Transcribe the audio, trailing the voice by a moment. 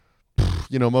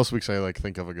most weeks I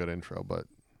think of a good intro, but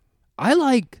I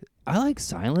like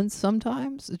silence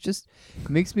sometimes. It just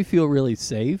makes me feel really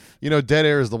safe. Dead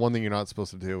air is the one thing you're not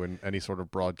supposed to do in any sort of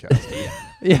broadcast.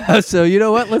 Yeah, so you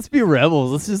know what? Let's be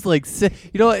rebels. Let's just sit.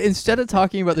 You know what? Instead of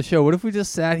talking about the show, what if we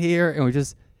just sat here and we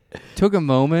just took a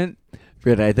moment?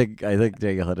 But I think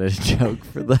Daniel had a joke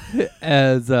for that.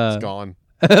 As it's gone.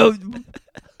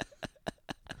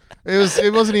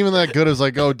 It wasn't even that good. It was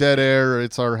like, dead air.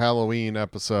 It's our Halloween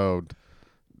episode.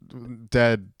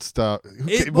 Dead stuff.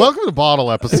 Welcome to Bottle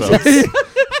Episodes.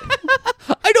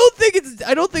 I don't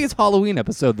think it's Halloween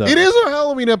episode though. It is a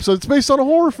Halloween episode. It's based on a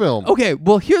horror film. Okay,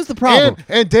 well here's the problem.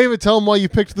 And David, tell him why you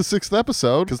picked the 6th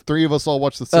episode, because 3 of us all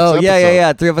watched the 6th episode. Oh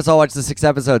yeah. 3 of us all watched the 6th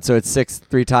episode, so it's 6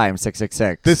 3 times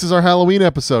 666. This is our Halloween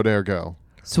episode, ergo.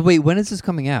 So wait, when is this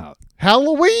coming out?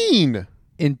 Halloween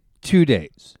in 2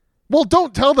 days. Well,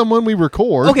 don't tell them when we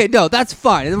record. Okay, no, that's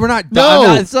fine. We're not.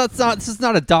 No, this is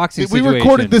not a doxing situation. We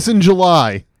recorded this in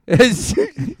July.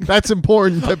 That's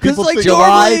important that people think.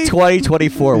 July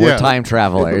 2024. We're time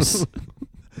travelers.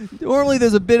 Normally,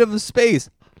 there's a bit of a space.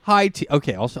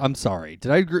 Okay, I'm sorry.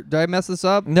 Did I mess this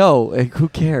up? No. Who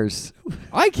cares?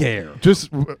 I care. Just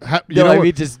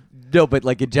No, but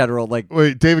in general,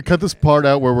 Wait, David, cut this part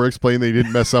out where we're explaining that he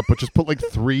didn't mess up, but just put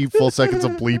 3 full seconds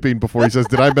of bleeping before he says,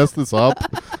 "Did I mess this up?"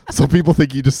 So people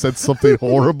think you just said something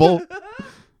horrible.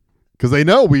 Because they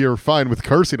know we are fine with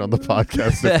cursing on the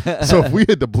podcast. So if we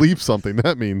had to bleep something,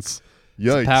 that means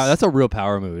yikes. That's a real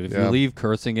power move. If you leave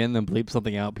cursing in, then bleep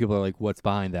something out, people are like, "What's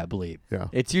behind that bleep?" Yeah,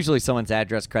 it's usually someone's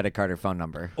address, credit card, or phone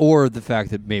number, or the fact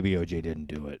that maybe OJ didn't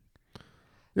do it.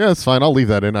 Yeah, that's fine. I'll leave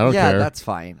that in. I don't care. Yeah, that's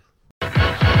fine.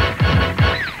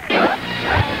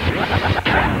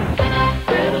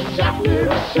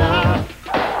 Little shop,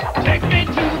 take me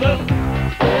to the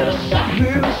little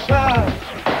shop.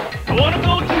 I wanna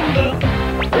go to the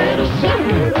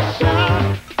little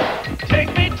shop. Take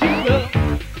me to the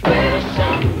little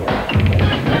shop.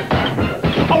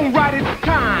 Alright, it's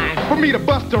time for me to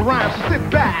bust a rhyme, so sit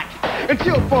back and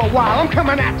chill for a while. I'm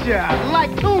coming at ya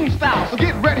like Toon style, so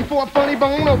get ready for a funny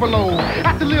bone overload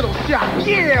at the Little Shop.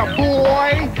 Yeah,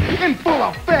 boy, in full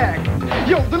effect.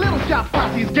 Yo, the Little Shop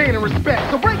posse's gaining respect,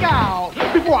 so break out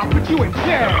before I put you in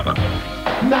check.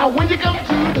 Now when you come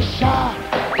to the shop,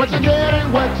 what you get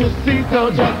and what you see,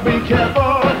 so just be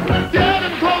careful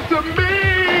getting close to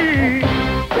me.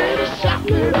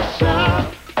 Little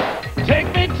shop, take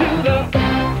me to the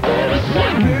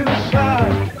little shop.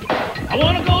 I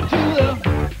wanna go to the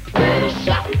little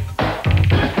shop.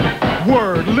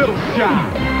 Word, Little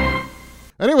Shop.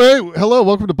 Anyway, hello,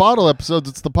 welcome to Bottle Episodes.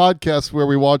 It's the podcast where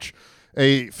we watch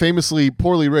a famously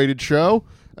poorly rated show,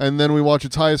 and then we watch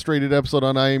its highest rated episode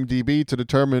on IMDb to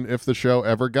determine if the show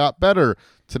ever got better.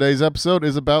 Today's episode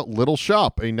is about Little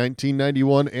Shop, a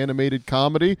 1991 animated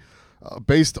comedy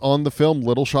based on the film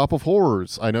Little Shop of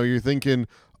Horrors. I know you're thinking,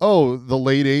 oh, the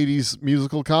late 80s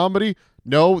musical comedy?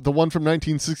 No, the one from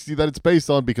 1960 that it's based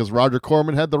on, because Roger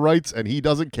Corman had the rights and he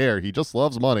doesn't care. He just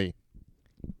loves money.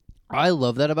 I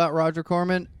love that about Roger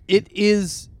Corman. It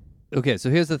is... Okay, so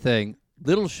here's the thing.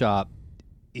 Little Shop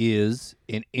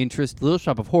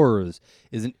of Horrors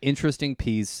is an interesting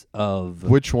piece of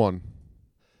which one?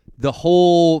 The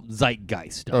whole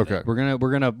zeitgeist of okay. It. We're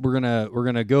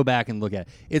gonna go back and look at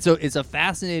it. It's a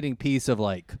fascinating piece of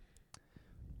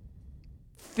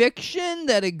fiction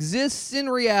that exists in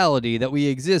reality that we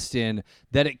exist in,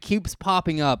 that it keeps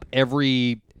popping up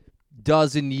every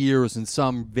dozen years in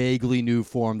some vaguely new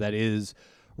form that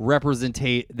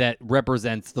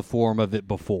represents the form of it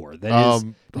before. That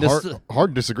is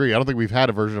hard to disagree. I don't think we've had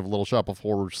a version of Little Shop of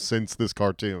Horrors since this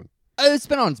cartoon. It's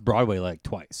been on Broadway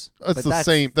twice. That's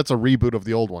same. That's a reboot of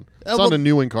the old one. It's not a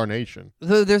new incarnation.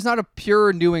 There's not a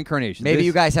pure new incarnation. Maybe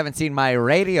you guys haven't seen my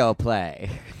radio play.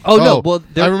 Oh no! Well,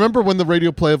 I remember when the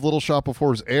radio play of Little Shop of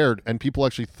Horrors aired, and people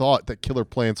actually thought that killer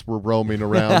plants were roaming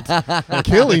around,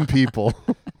 killing people.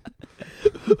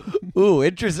 Ooh,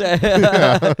 interesting.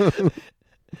 Yeah.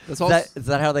 Is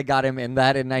that how they got him in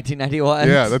that in 1991?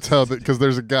 Yeah, that's how. Because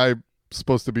there's a guy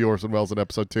supposed to be Orson Welles in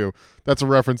episode 2. That's a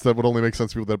reference that would only make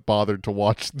sense to people that bothered to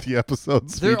watch the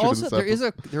episodes. There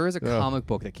is a comic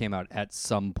book that came out at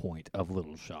some point of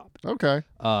Little Shop. Okay.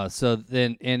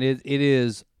 It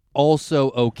is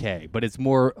also okay, but it's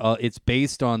more it's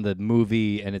based on the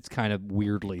movie, and it's kind of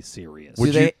weirdly serious.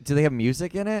 Do they have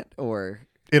music in it, or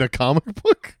in a comic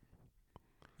book?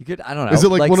 You could, I don't know. Is it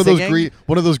like one singing?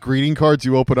 of those greeting cards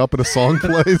you open up and a song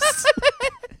plays?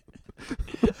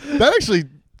 That actually,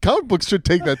 comic books should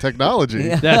take that technology.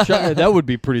 Yeah. That would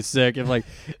be pretty sick if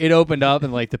it opened up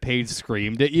and the page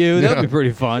screamed at you. That'd be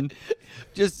pretty fun.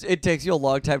 Just it takes you a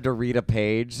long time to read a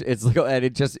page. It's like, and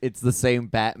it's the same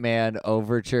Batman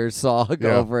overture song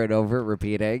over and over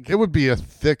repeating. It would be a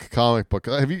thick comic book.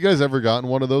 Have you guys ever gotten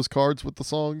one of those cards with the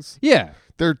songs? Yeah.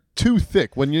 They're too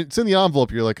thick. When it's in the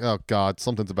envelope, you're like, oh, God,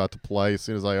 something's about to play as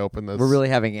soon as I open this. We're really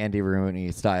having Andy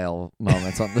Rooney style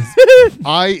moments on this.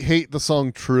 I hate the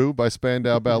song True by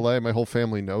Spandau Ballet. My whole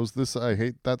family knows this. I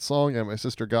hate that song, and my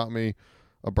sister got me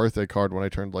a birthday card when I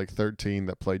turned like 13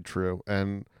 that played True,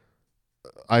 and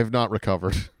I've not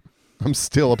recovered. I'm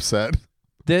still upset.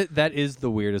 That is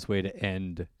the weirdest way to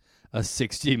end a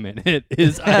 60-minute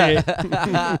is I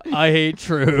hate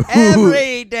True.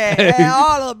 Every day,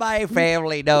 all of my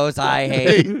family knows I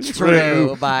hate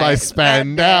True by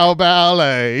Spandau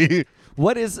Ballet.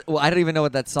 What is? Well, I don't even know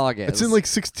what that song is. It's in like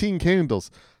 16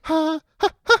 Candles. Ha, ha,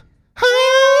 ha,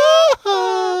 ha,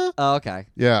 ha. Oh, okay.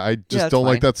 Yeah, I just don't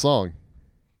like that song.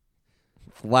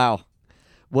 Wow.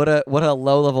 What a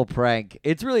low-level prank.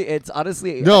 It's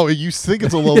honestly... No, you think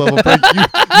it's a low-level prank.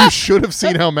 You should have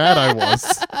seen how mad I was.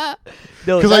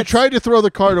 Because I tried to throw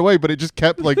the card away, but it just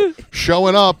kept like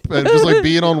showing up and just like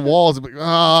being on walls. Like,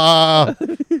 ah.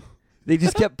 They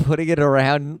just kept putting it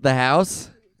around the house?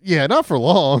 Yeah, not for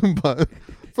long, but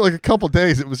for like a couple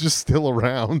days, it was just still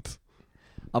around.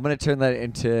 I'm going to turn that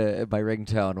into my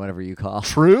ringtone whenever you call.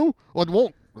 True? Well, it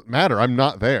won't matter. I'm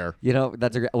not there. You know,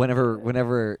 that's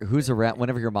whenever who's around,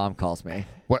 whenever your mom calls me.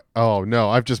 What? Oh, no,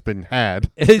 I've just been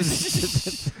had.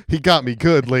 He got me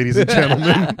good, ladies and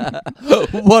gentlemen.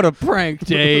 What a prank,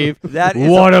 Dave.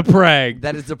 What a prank.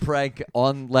 That is a prank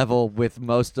on level with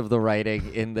most of the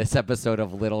writing in this episode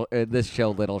of this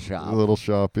show, Little Shop. Little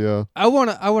Shop, yeah. I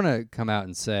wanna come out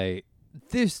and say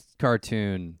this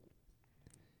cartoon,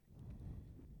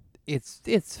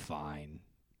 it's fine.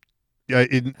 Yeah,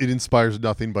 it inspires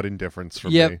nothing but indifference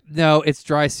from me. No, it's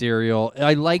dry cereal.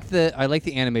 I like the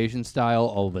animation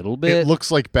style a little bit. It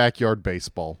looks like backyard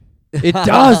baseball. It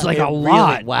does like a really,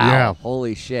 lot. Wow. Yeah.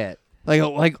 Holy shit.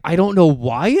 Like I don't know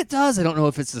why it does. I don't know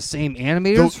if it's the same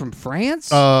animators from France.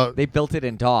 They built it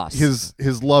in DOS.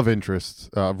 His love interest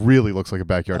really looks like a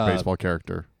backyard baseball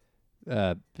character.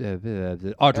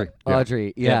 Audrey.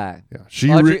 Audrey, yeah.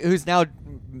 Audrey, who's now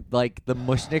like the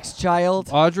Mushnick's child.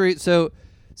 Audrey.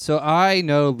 So I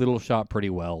know Little Shop pretty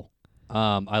well.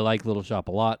 I like Little Shop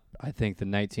a lot. I think the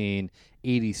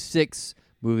 1986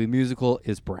 movie musical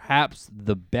is perhaps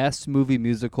the best movie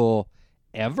musical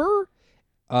ever.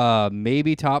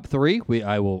 Maybe top 3.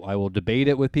 I will debate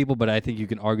it with people, but I think you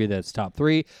can argue that it's top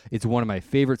 3. It's one of my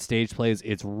favorite stage plays.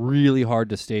 It's really hard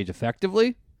to stage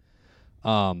effectively.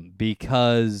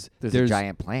 Because there's a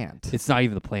giant plant. It's not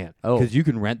even the plant. Oh. Because you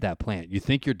can rent that plant. You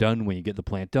think you're done when you get the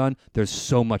plant done. There's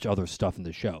so much other stuff in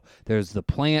the show. There's the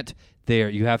plant there.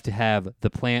 You have to have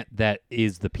the plant that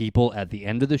is the people at the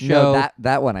end of the show. No,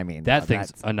 that one I mean. That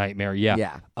thing's a nightmare, yeah.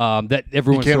 Yeah. That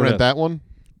everyone you can't rent that one?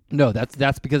 No,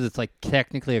 that's because it's like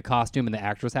technically a costume and the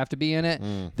actors have to be in it.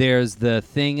 There's the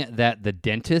thing that the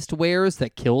dentist wears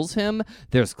that kills him.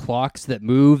 There's clocks that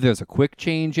move. There's a quick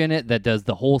change in it that does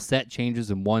the whole set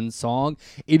changes in one song.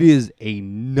 It is a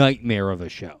nightmare of a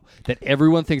show that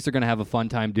everyone thinks they're going to have a fun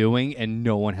time doing, and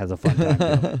no one has a fun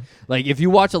time doing. Like, if you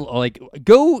watch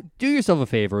go do yourself a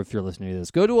favor if you're listening to this.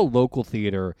 Go to a local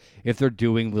theater if they're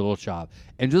doing Little Shop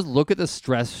and just look at the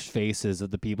stressed faces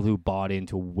of the people who bought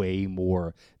into way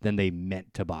more than they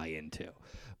meant to buy into.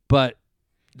 But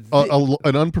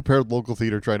an unprepared local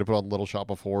theater trying to put on Little Shop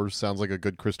of Horrors sounds like a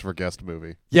good Christopher Guest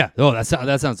movie. Yeah. Oh, that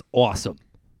sounds awesome.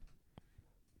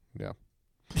 Yeah.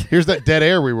 Here's that dead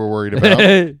air we were worried about.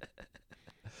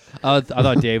 I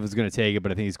thought Dave was going to take it,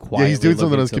 but I think he's quiet. Yeah, he's doing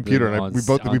something on his computer, and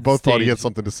we both thought he had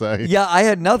something to say. Yeah, I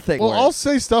had nothing. Well, I'll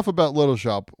say stuff about Little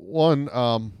Shop.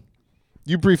 One,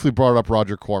 you briefly brought up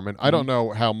Roger Corman. I don't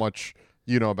know how much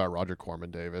you know about Roger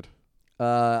Corman, David.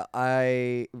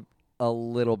 A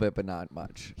little bit, but not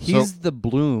much. He's the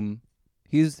Bloom.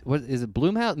 He's what is it?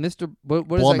 Bloomhouse, Mr. What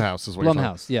is Blumhouse is what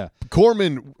Blumhouse. Yeah.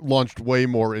 Corman launched way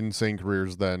more insane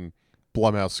careers than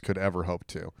Blumhouse could ever hope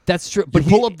to. That's true. But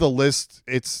pull up the list.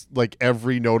 It's like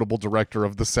every notable director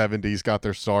of the 70s got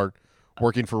their start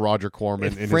working for Roger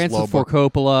Corman in Francis his Ford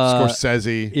Coppola,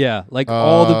 Scorsese. Yeah, like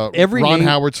every Ron name.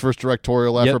 Howard's first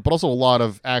directorial effort, but also a lot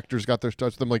of actors got their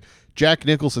starts with them. Like Jack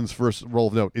Nicholson's first role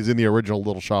of note is in the original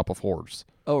Little Shop of Horrors.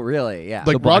 Oh, really? Yeah.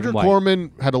 Like Roger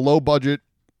Corman had a low budget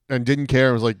and didn't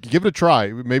care. It was like, give it a try.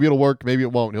 Maybe it'll work. Maybe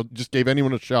it won't. He just gave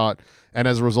anyone a shot, and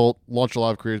as a result, launched a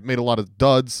lot of careers, made a lot of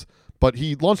duds. But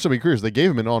he launched so many careers, they gave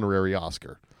him an honorary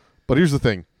Oscar. But here's the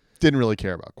thing. Didn't really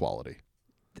care about quality.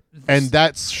 And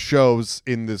that shows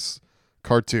in this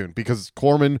cartoon because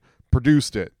Corman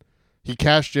produced it. He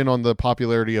cashed in on the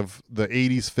popularity of the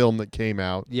 80s film that came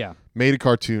out, Yeah. made a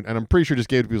cartoon, and I'm pretty sure just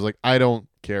gave it to people. He was like, I don't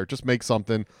care. Just make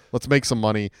something. Let's make some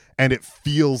money. And it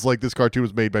feels like this cartoon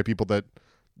was made by people that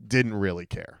didn't really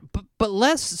care. But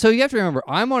less. So you have to remember,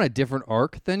 I'm on a different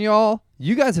arc than y'all.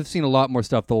 You guys have seen a lot more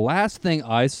stuff. The last thing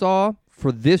I saw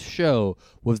for this show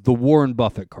was the Warren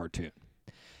Buffett cartoon.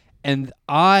 And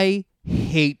I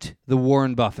hate the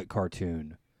Warren Buffett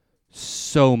cartoon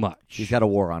so much. He's got a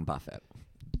war on Buffett.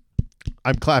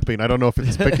 I'm clapping. I don't know if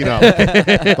it's picking up,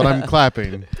 but I'm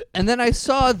clapping. And then I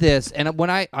saw this, and when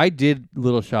I did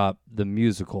Little Shop, the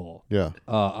musical, Yeah.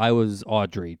 I was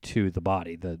Audrey to the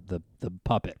body, the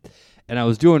puppet. And I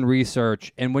was doing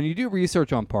research, and when you do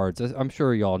research on parts, I'm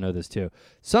sure y'all know this too,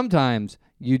 sometimes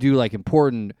you do like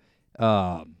important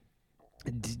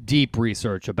deep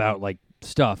research about like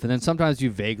stuff, and then sometimes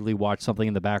you vaguely watch something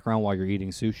in the background while you're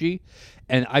eating sushi.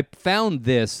 And I found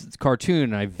this cartoon,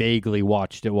 and I vaguely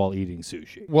watched it while eating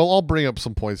sushi. Well, I'll bring up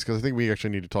some points because I think we actually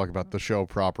need to talk about the show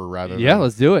proper rather Yeah, than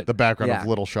let's do it. the background Yeah. of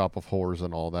Little Shop of Horrors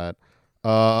and all that.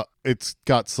 It's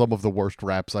got some of the worst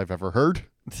raps I've ever heard.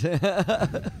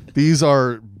 These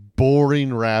are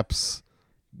boring raps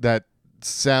that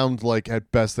sound like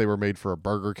at best they were made for a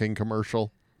Burger King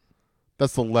commercial.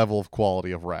 That's the level of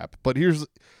quality of rap. But here's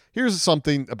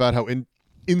something about how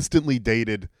instantly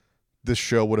dated this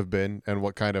show would have been and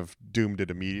what kind of doomed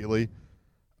it immediately.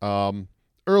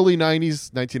 Early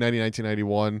 90s, 1990,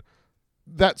 1991,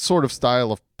 that sort of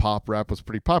style of pop rap was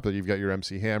pretty popular. You've got your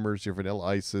MC Hammers, your Vanilla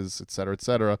Ices, et cetera, et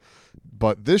cetera.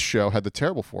 But this show had the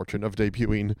terrible fortune of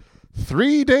debuting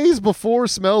 3 days before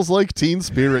Smells Like Teen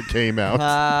Spirit came out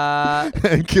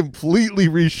and completely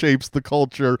reshapes the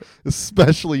culture,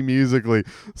 especially musically.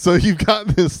 So you've got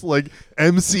this like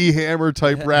MC Hammer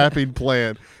type rapping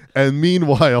plan, and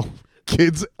meanwhile,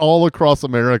 kids all across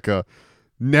America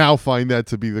now find that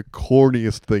to be the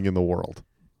corniest thing in the world.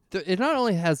 It not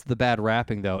only has the bad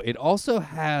rapping, though, it also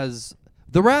has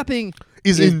the rapping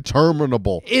Is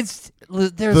interminable. there's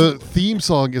The theme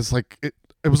song is like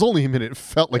it was only a minute. It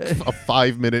felt like a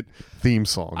 5-minute theme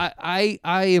song. I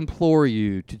implore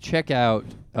you to check out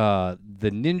the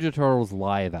Ninja Turtles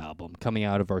live album Coming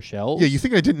Out of Our Shells. Yeah, you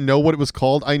think I didn't know what it was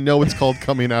called? I know it's called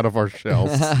Coming Out of Our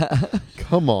Shells.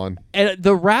 Come on. And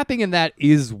the rapping in that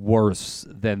is worse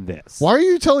than this. Why are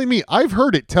you telling me? I've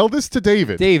heard it. Tell this to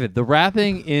David. David, the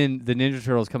rapping in the Ninja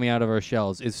Turtles Coming Out of Our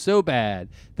Shells is so bad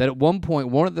that at one point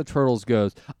one of the turtles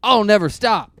goes, "I'll never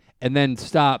stop," and then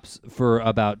stops for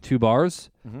about 2 bars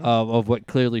of what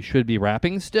clearly should be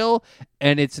rapping still.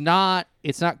 And it's not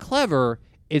clever.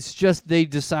 It's just they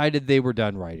decided they were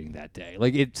done writing that day.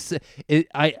 Like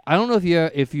I don't know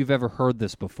if you've ever heard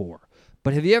this before,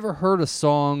 but have you ever heard a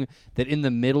song that in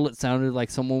the middle it sounded like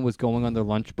someone was going on their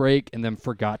lunch break and then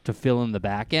forgot to fill in the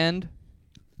back end?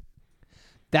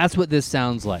 That's what this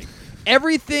sounds like.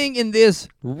 Everything in this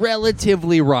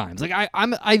relatively rhymes. Like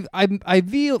I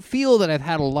feel that I've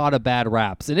had a lot of bad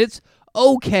raps, and it's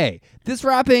okay. This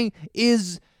rapping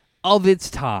is of its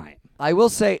time. I will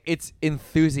say it's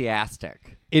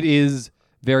enthusiastic. It is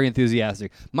very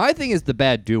enthusiastic. My thing is the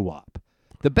bad doo-wop.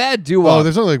 The bad doo-wop. Oh,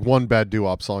 there's only like one bad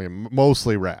doo-wop song, and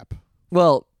mostly rap.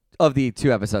 Well, of the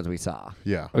 2 episodes we saw.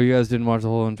 Yeah. Oh, you guys didn't watch the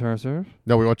whole entire series?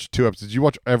 No, we watched 2 episodes. Did you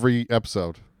watch every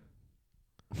episode?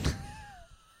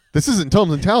 This isn't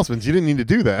Tomes and Talismans. You didn't need to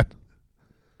do that.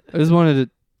 I just wanted to...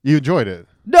 You enjoyed it.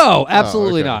 No,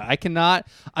 absolutely okay. not.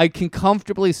 I can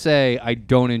comfortably say I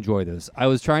don't enjoy this. I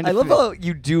was trying to... I love how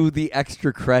you do the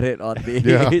extra credit on these.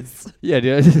 Yeah. Yeah,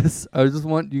 dude. I just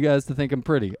want you guys to think I'm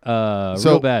pretty. So,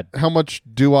 real bad. how much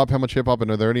doo-wop, how much hip-hop,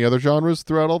 and are there any other genres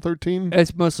throughout all 13?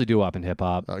 It's mostly doo-wop and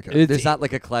hip-hop. Okay. There's not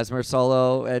like a klezmer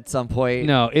solo at some point.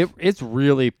 No, it's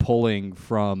really pulling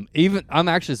from... Even I'm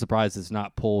actually surprised it's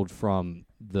not pulled from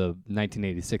the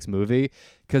 1986 movie,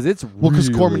 because it's Well, because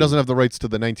really... Corman doesn't have the rights to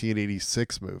the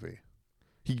 1986 movie.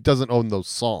 He doesn't own those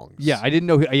songs. Yeah, I didn't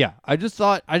know. Yeah, I just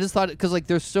thought because like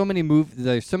there's so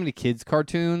many kids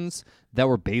cartoons that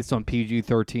were based on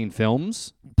PG-13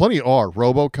 films. Plenty are.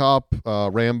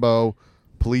 RoboCop, Rambo,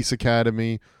 Police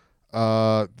Academy.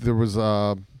 There was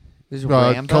There's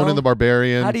Rambo? Conan the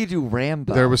Barbarian. How do you do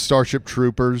Rambo? There was Starship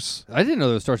Troopers. I didn't know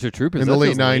there was Starship Troopers. In That the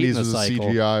late feels late 90s in the was a cycle.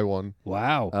 CGI one.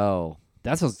 Wow, Oh.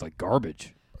 that sounds like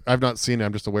garbage. I've not seen it.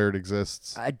 I'm just aware it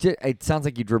exists. It sounds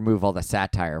like you'd remove all the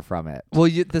satire from it. Well,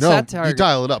 You satire.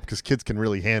 dial it up because kids can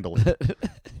really handle it.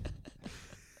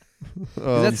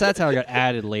 That satire got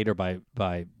added later by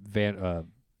Verhoeven,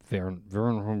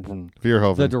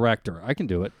 Verhoeven. the director. I can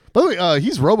do it. By the way,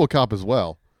 he's RoboCop as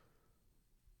well.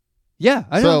 Yeah,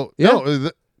 I know. Yeah.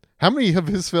 How many of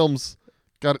his films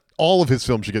God, all of his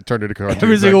films should get turned into cartoons.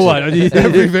 Every single one. Every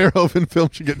Verhoeven film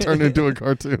should get turned into a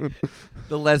cartoon.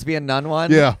 The lesbian nun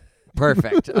one? Yeah.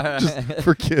 Perfect. Just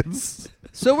for kids.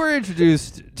 So we're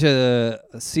introduced to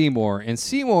Seymour, and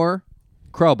Seymour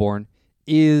Krelborn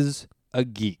is a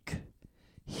geek.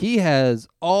 He has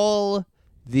all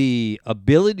the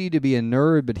ability to be a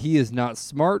nerd, but he is not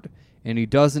smart, and he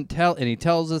tells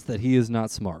us that he is not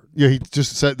smart. Yeah, he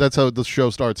just said that's how the show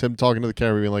starts. Him talking to the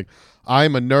camera, being like,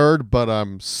 "I'm a nerd, but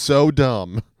I'm so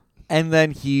dumb." And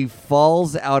then he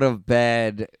falls out of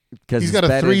bed because He's got a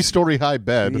 3-story high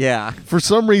bed. Yeah. For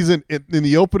some reason, in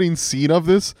the opening scene of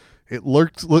this, it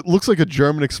looks like a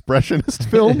German expressionist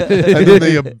film, and then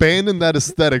they abandoned that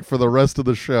aesthetic for the rest of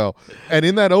the show. And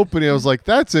in that opening, I was like,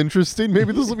 "That's interesting.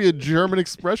 Maybe this will be a German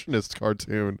expressionist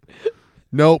cartoon."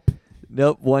 Nope.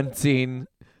 One scene,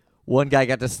 one guy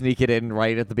got to sneak it in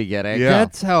right at the beginning. Yeah.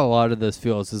 That's how a lot of this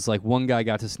feels. Is like one guy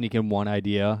got to sneak in one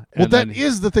idea. Well, and that then,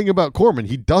 is the thing about Corman.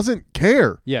 He doesn't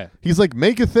care. Yeah. He's like,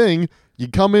 make a thing. You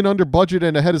come in under budget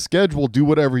and ahead of schedule, do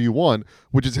whatever you want,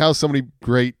 which is how so many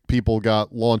great people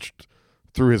got launched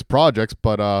through his projects.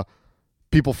 But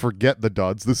people forget the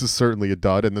duds. This is certainly a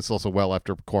dud, and this is also well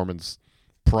after Corman's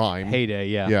prime. heyday,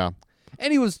 yeah. Yeah.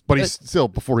 And he was, But he's still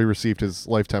before he received his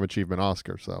Lifetime Achievement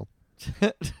Oscar, so.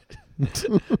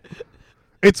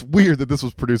 It's weird that this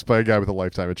was produced by a guy with a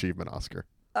Lifetime Achievement Oscar.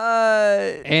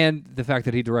 and the fact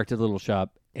that he directed Little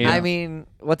Shop. And I mean,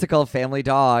 what's it called? Family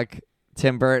Dog.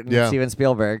 Tim Burton, Yeah. Steven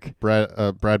Spielberg. Brad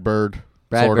Bird,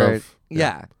 Brad sort Bird. of.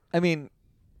 Yeah. I mean,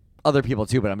 other people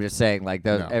too, but I'm just saying, like,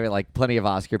 those, No. I mean, like, plenty of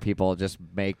Oscar people just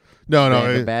make. No.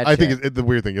 random bad I think shit. the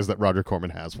weird thing is that Roger Corman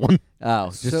has one. Oh,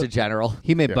 just So- a general.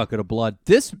 he made Yeah. Bucket of Blood.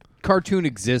 This cartoon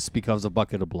exists because of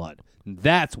Bucket of Blood.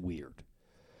 That's weird.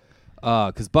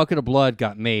 Because Bucket of Blood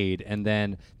got made, and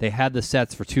then they had the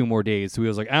sets for 2 more days. So he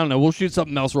was like, I don't know, we'll shoot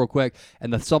something else real quick.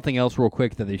 And the something else real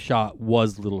quick that they shot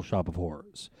was Little Shop of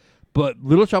Horrors. But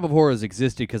Little Shop of Horrors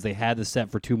existed because they had the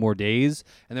set for 2 more days,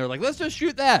 and they were like, let's just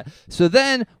shoot that. So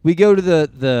then we go to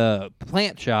the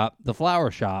plant shop, the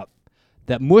flower shop,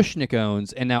 that Mushnick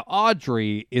owns, and now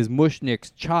Audrey is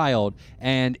Mushnick's child.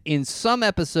 And in some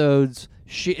episodes,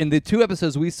 in the 2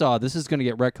 episodes we saw, this is going to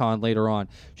get retconned later on,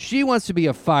 she wants to be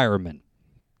a fireman.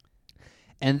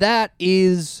 And that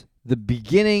is the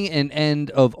beginning and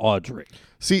end of Audrey.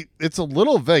 See, it's a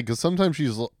little vague because sometimes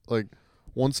she's like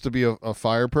wants to be a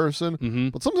fire person,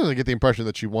 but sometimes I get the impression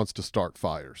that she wants to start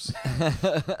fires.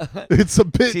 It's a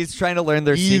bit She's trying to learn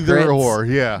their either secrets. or,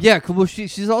 yeah. Yeah, well,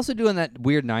 she's also doing that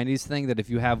weird 90s thing that if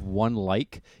you have one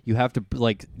you have to,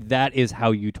 like, that is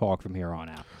how you talk from here on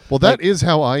out. Well, that is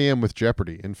how I am with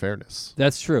Jeopardy, in fairness.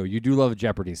 That's true. You do love a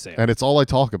Jeopardy sale. And it's all I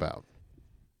talk about.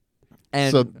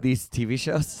 And So- these TV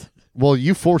shows. Well,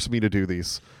 you forced me to do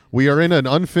these. We are in an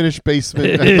unfinished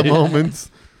basement at the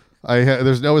moment.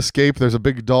 There's no escape. There's a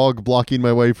big dog blocking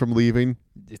my way from leaving.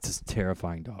 It's a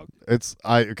terrifying dog.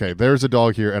 Okay, there's a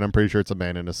dog here, and I'm pretty sure it's a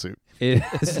man in a suit. It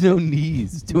has no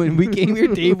knees. When we came here,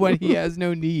 Dave went, he has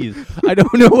no knees. I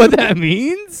don't know what that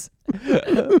means.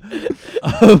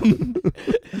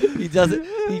 He doesn't.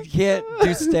 He can't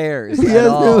do stairs He at has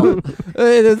all. no.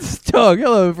 Hey, that's dog.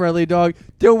 Hello, friendly dog.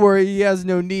 Don't worry, he has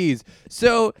no knees.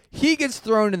 So he gets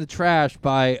thrown in the trash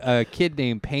by a kid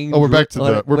named Payne. Oh, we're back to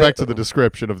Wait. the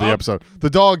description of the episode. The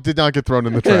dog did not get thrown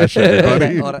in the trash,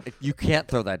 everybody. Hold on. You can't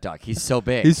throw that dog. He's so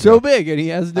big. He's so big and he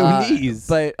has no knees.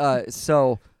 But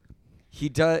so he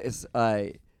does.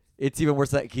 It's even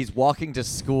worse that he's walking to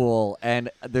school, and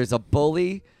there's a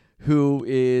bully who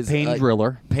is Pain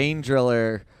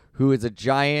Driller. who is a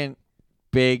giant,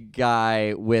 big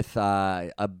guy with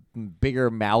a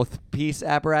bigger mouthpiece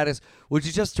apparatus, which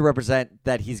is just to represent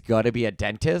that he's gonna be a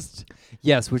dentist.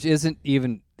 Yes, which isn't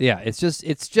even. Yeah, it's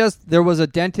just there was a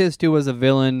dentist who was a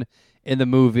villain in the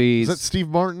movies. Is that Steve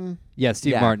Martin? Yeah,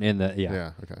 Steve Yeah. Martin in the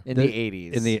Okay. In the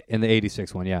 80s. in the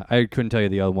 86 one. Yeah, I couldn't tell you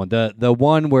the other one. The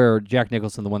one where Jack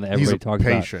Nicholson, the one that He's everybody a talks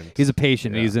patient. about. He's a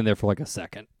patient. Yeah. And he's in there for like a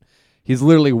second. He's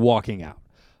literally walking out.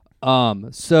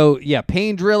 So yeah,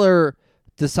 Pain Driller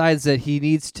decides that he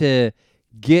needs to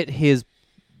get his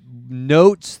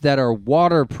notes that are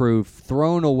waterproof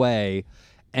thrown away,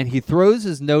 and he throws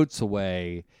his notes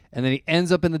away, and then he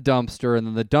ends up in the dumpster, and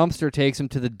then the dumpster takes him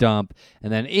to the dump,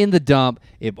 and then in the dump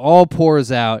it all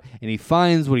pours out, and he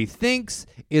finds what he thinks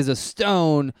is a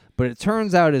stone, but it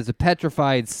turns out it's a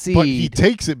petrified seed. But he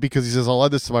takes it because he says, I'll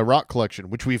add this to my rock collection,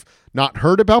 which we've not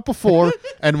heard about before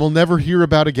and will never hear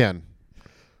about again.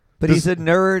 But This- he's a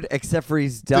nerd, except for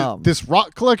he's dumb. This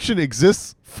rock collection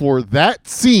exists for that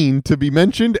scene to be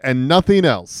mentioned and nothing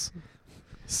else.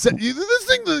 This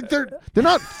thing, they're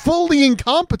not fully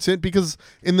incompetent because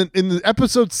in the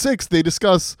episode 6 they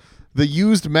discuss the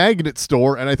used magnet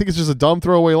store, and I think it's just a dumb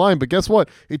throwaway line, but guess what?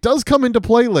 It does come into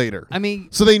play later. I mean,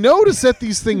 so they know to set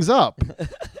these things up.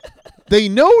 They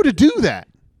know to do that.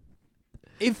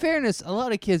 in fairness, a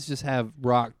lot of kids just have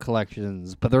rock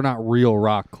collections, but they're not real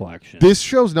rock collections. This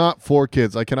show's not for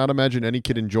kids. I cannot imagine any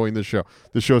kid enjoying this show.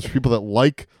 This show is for people that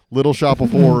like Little Shop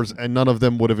of Horrors, and none of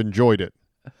them would have enjoyed it.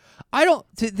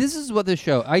 This is what this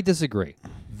show, I disagree.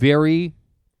 Very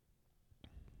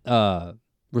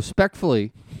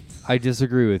respectfully, I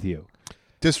disagree with you.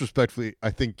 Disrespectfully,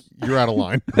 I think you're out of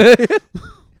line.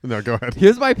 No, go ahead.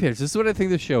 Here's my pitch. This is what I think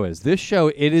this show is. This show,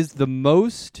 it is the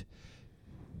most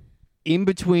in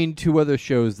between two other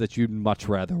shows that you'd much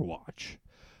rather watch.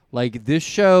 Like, this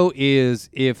show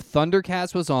is if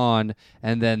Thundercats was on,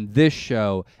 and then this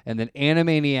show, and then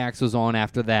Animaniacs was on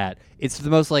after that, it's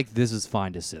the most like, this is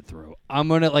fine to sit through. I'm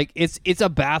going to, like, it's a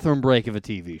bathroom break of a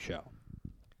TV show.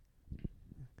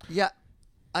 Yeah,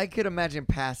 I could imagine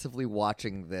passively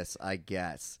watching this, I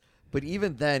guess. But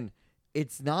even then,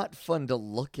 it's not fun to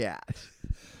look at.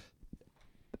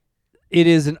 It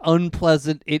is an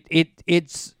unpleasant,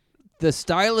 it's the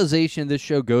stylization this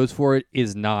show goes for it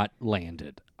is not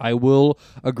landed. I will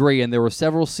agree, and there were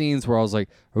several scenes where I was like,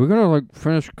 are we going to like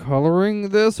finish coloring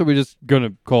this, or are we just going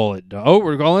to call it done? Oh,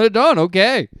 we're calling it done.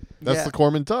 Okay. That's the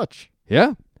Corman touch.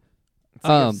 Yeah. It's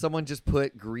like if someone just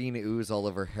put green ooze all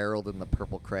over Harold in the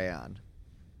purple crayon.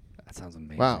 That sounds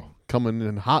amazing. Wow. Coming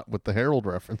in hot with the Harold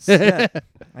reference. Yeah,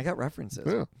 I got references.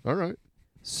 Yeah, all right.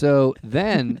 So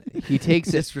then he takes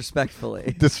it.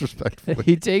 Disrespectfully. Disrespectfully.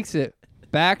 He takes it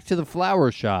back to the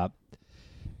flower shop,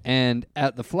 and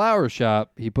at the flower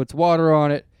shop, he puts water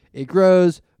on it. It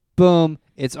grows. Boom.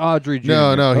 It's Audrey Jr.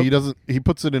 No, he doesn't. He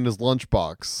puts it in his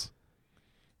lunchbox.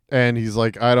 And he's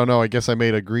like, I don't know. I guess I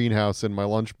made a greenhouse in my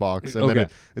lunchbox. And then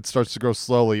it starts to grow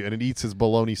slowly, and it eats his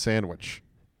bologna sandwich.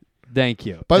 Thank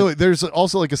you. By the way, there's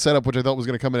also like a setup, which I thought was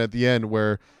going to come in at the end,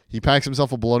 where he packs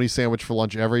himself a bologna sandwich for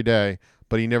lunch every day,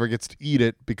 but he never gets to eat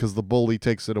it because the bully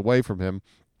takes it away from him.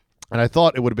 And I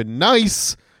thought it would have been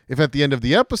nice if at the end of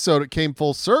the episode it came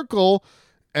full circle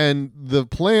and the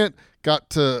plant got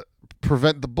to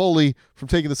prevent the bully from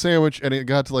taking the sandwich, and it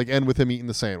got to like end with him eating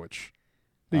the sandwich.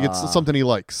 He gets something he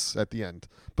likes at the end.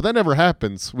 But that never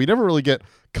happens. We never really get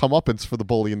comeuppance for the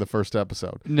bully in the first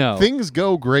episode. No. Things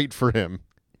go great for him.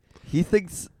 He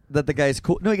thinks that the guy's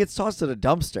cool. No, he gets tossed in a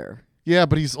dumpster. Yeah,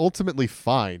 but he's ultimately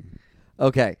fine.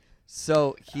 Okay,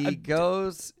 so he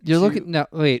goes. You're looking. No,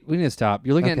 wait. We need to stop.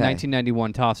 You're looking at Okay.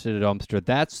 1991 tossed in a dumpster.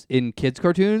 That's in kids'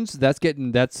 cartoons.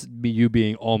 That's you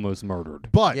being almost murdered.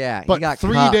 But Yeah, he but got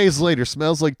 3 cut. days later,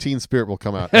 Smells Like Teen Spirit will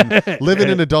come out. And living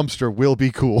in a dumpster will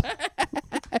be cool.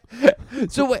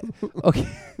 So wait. Okay.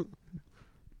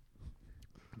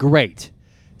 Great.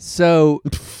 So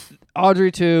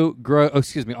Audrey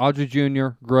Audrey Jr.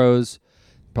 grows.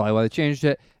 Probably why they changed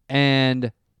it.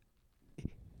 And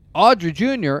Audrey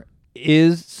Jr.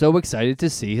 is so excited to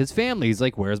see his family. He's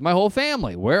like, where's my whole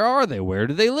family? Where are they? Where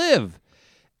do they live?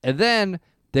 And then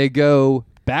they go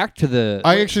back to the...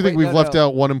 I actually think we've left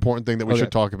out one important thing that we Okay.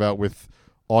 should talk about with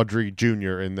Audrey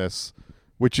Jr. in this,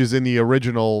 which is in the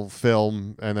original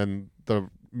film and then the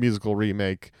musical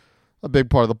remake. A big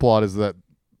part of the plot is that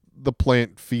the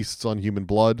plant feasts on human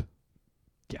blood.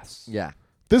 Yes. Yeah.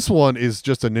 This one is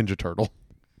just a Ninja Turtle.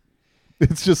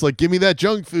 It's just like, give me that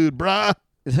junk food, brah.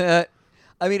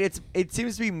 I mean, it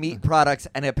seems to be meat products,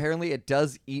 and apparently it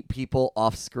does eat people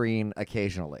off screen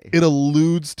occasionally. It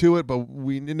alludes to it, but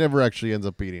it never actually ends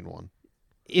up eating one.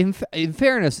 In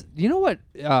fairness, you know what?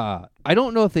 I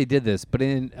don't know if they did this, but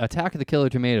in Attack of the Killer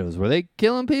Tomatoes, were they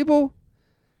killing people?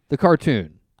 The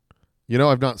cartoon. You know,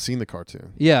 I've not seen the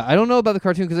cartoon. Yeah, I don't know about the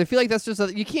cartoon because I feel like that's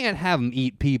just you can't have them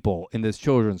eat people in this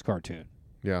children's cartoon.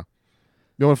 Yeah.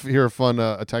 You want to hear a fun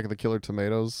Attack of the Killer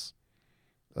Tomatoes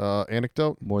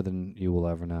anecdote? More than you will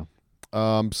ever know.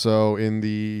 So in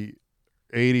the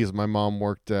 80s, my mom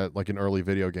worked at like an early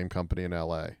video game company in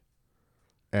LA.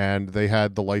 And they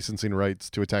had the licensing rights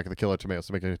to Attack of the Killer Tomatoes,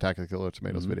 to make an Attack of the Killer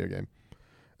Tomatoes video game.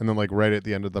 And then like right at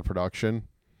the end of the production,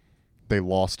 they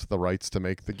lost the rights to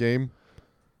make the game.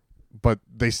 But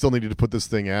they still needed to put this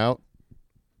thing out.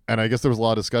 And I guess there was a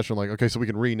lot of discussion like, okay, so we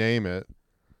can rename it.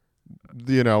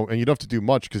 You know, and you don't have to do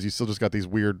much because you still just got these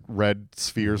weird red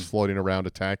spheres floating around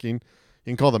attacking.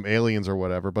 You can call them aliens or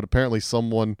whatever, but apparently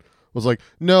someone was like,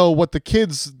 no, what the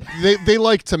kids, they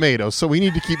like tomatoes, so we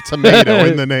need to keep tomato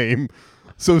in the name.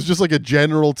 So it's just like a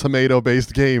general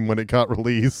tomato-based game when it got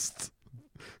released.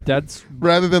 That's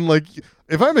Rather than like,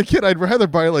 if I'm a kid, I'd rather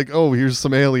buy like, oh, here's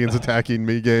some aliens attacking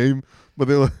me game. But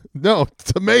they're like, no,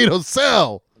 tomatoes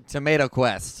sell. Tomato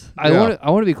Quest. I want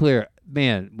to be clear.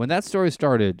 man, when that story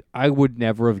started, I would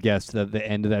never have guessed that the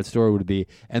end of that story would be,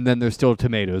 and then there's still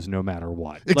tomatoes no matter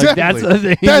what. Exactly. Like, that's the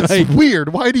thing. That's like,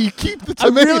 weird. Why do you keep the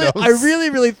tomatoes? I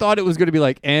really thought it was going to be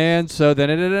like, and so then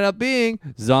it ended up being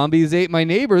zombies ate my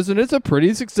neighbors, and it's a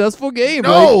pretty successful game.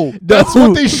 No, Like, that's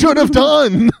what they should have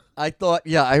done. I thought,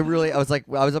 I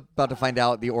was about to find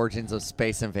out the origins of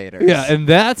Space Invaders. Yeah, and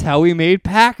that's how we made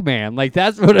Pac-Man. Like,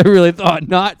 that's what I really thought.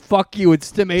 Not fuck you, it's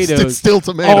tomatoes. It's still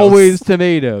tomatoes. Always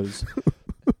tomatoes.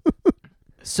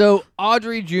 So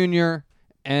Audrey Jr.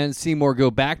 and Seymour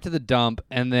go back to the dump,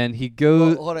 and then he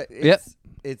goes. Well, hold on. Yep.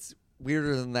 It's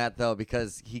weirder than that though,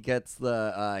 because he gets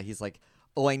the. He's like,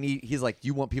 He's like,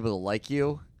 you want people to like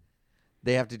you?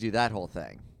 They have to do that whole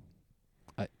thing.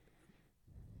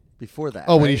 Before that.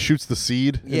 Oh, when he right? shoots the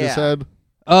seed in his Yeah. head.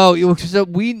 Oh, so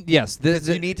yes.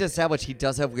 You need to establish he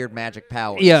does have weird magic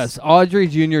powers. Yes, Audrey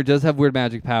Jr. does have weird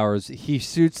magic powers. He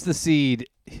shoots the seed.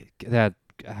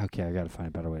 Okay, I gotta find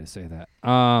a better way to say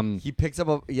that. He picks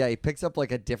up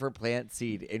like a different plant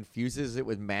seed, infuses it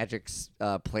with magic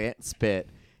plant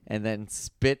spit, and then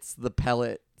spits the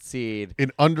pellet seed. An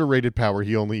underrated power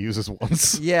he only uses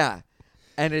once. Yeah.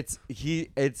 And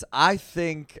I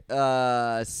think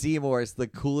Seymour is the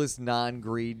coolest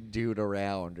non-green dude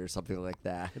around, or something like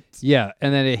that. Yeah,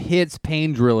 and then it hits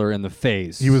Pain Driller in the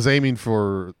face. He was aiming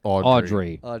for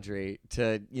Audrey. Audrey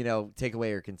to take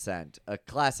away her consent. A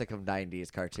classic of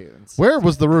 '90s cartoons. Where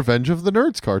was the Revenge of the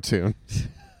Nerds cartoon?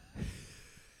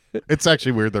 It's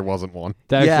actually weird there wasn't one.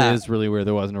 That Yeah. actually is really weird.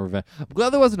 There wasn't a revenge. I'm glad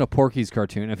there wasn't a Porky's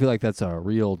cartoon. I feel like that's a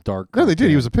real dark. No, they did.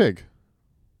 He cartoon. was a pig.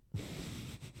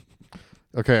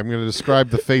 Okay, I'm going to describe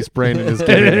the face Brandon is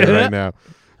giving me right now.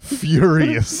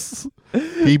 Furious.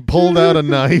 He pulled out a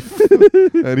knife,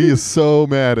 and he is so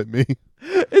mad at me.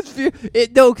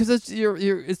 Because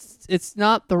it's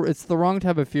not it's the wrong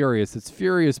type of furious. It's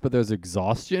furious, but there's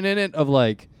exhaustion in it of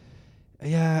like,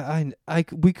 yeah,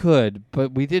 we could,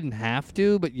 but we didn't have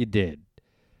to, but you did.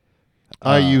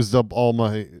 I used up all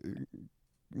my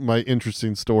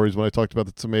interesting stories when I talked about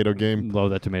the tomato game. Love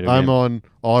that tomato I'm game. on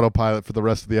autopilot for the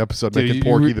rest of the episode, Dude, making you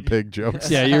Porky re- the Pig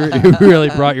jokes. Yeah, you really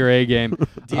brought your A game.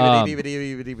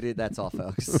 That's all,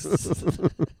 folks.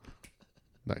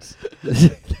 Nice.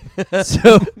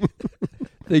 So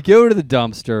they go to the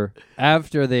dumpster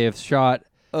after they have shot.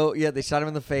 Oh yeah, they shot him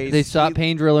in the face. They shot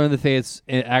Pain Driller in the face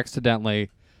accidentally.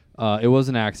 It was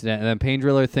an accident, and then Pain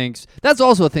Driller thinks that's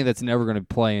also a thing that's never going to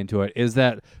play into it. Is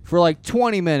that for like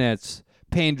 20 minutes,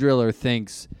 Pain Driller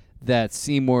thinks that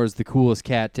Seymour is the coolest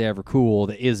cat to ever cool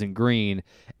that isn't green,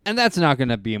 and that's not going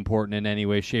to be important in any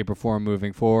way, shape, or form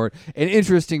moving forward. An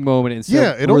interesting moment instead.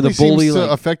 Yeah, it where only the bully seems to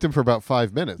affect him for about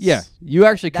 5 minutes. Yeah, you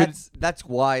actually could. That's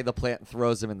why the plant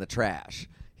throws him in the trash.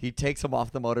 He takes him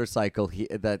off the motorcycle.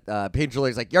 Pain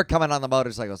Driller's like, "You're coming on the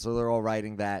motorcycle," so they're all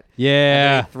riding that. And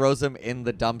Yeah, then he throws him in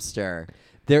the dumpster.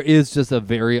 there is just a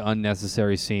very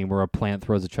unnecessary scene where a plant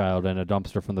throws a child in a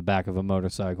dumpster from the back of a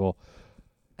motorcycle.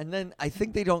 And then I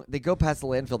think they go past the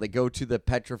landfill. They go to the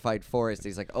petrified forest.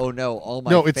 He's like, "Oh no, all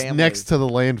my No, it's family." next to the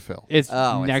landfill. It's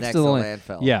Oh, it's next next to the to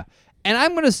landfill. landfill. Yeah, and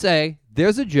I'm gonna say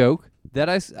there's a joke that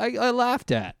I laughed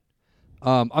at.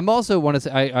 I'm also want to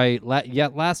say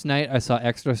last night I saw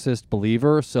Exorcist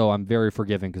Believer, so I'm very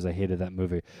forgiving because I hated that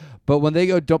movie. But when they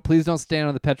go, please don't stand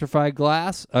on the petrified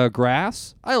grass, I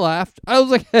laughed. I was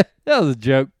like, that was a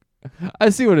joke. I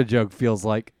see what a joke feels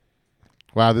like.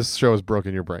 Wow, this show has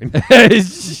broken your brain.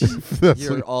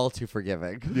 You're all too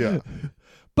forgiving. Yeah.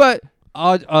 But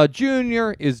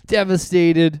Junior is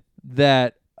devastated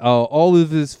that all of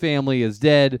his family is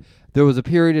dead. There was a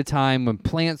period of time when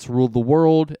plants ruled the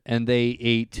world and they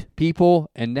ate people,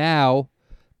 and now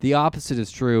the opposite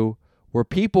is true, where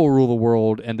people rule the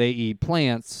world and they eat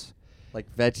plants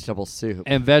Like vegetable soup.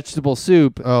 and vegetable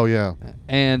soup. Oh, yeah.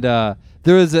 And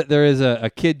there is a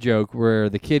kid joke where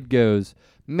the kid goes,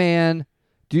 "Man,"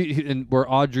 and where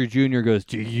Audrey Jr. goes,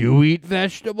 "Do you eat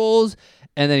vegetables?"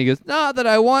 And then he goes, "Not that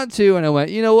I want to." And I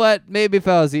went, you know what? Maybe if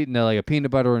I was eating a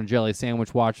peanut butter and jelly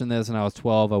sandwich watching this and I was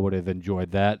 12, I would have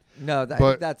enjoyed that. No,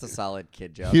 But that's a solid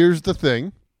kid joke. Here's the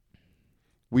thing.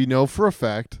 We know for a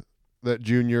fact that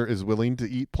Junior is willing to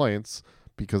eat plants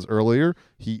because earlier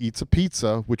he eats a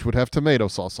pizza which would have tomato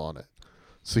sauce on it.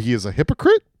 So he is a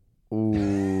hypocrite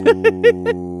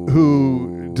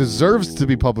who deserves to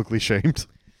be publicly shamed.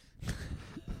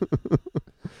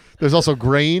 There's also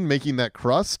grain making that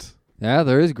crust. Yeah,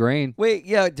 there is grain. Wait,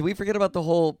 yeah, did we forget about the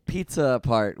whole pizza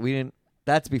part? We didn't.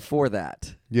 That's before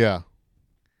that. Yeah.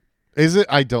 Is it?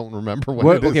 I don't remember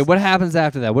what it is. Okay, what happens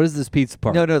after that? What is this pizza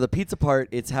part? No, the pizza part.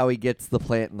 It's how he gets the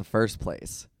plant in the first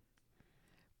place.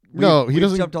 No, he we've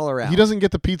doesn't. Jumped all around. He doesn't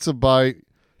get the pizza by. He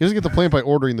doesn't get the plant by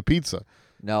ordering the pizza.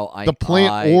 No, the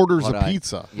plant orders hold a on.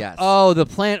 pizza. Yes. Oh, the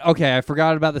plant. Okay, I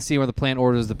forgot about the scene where the plant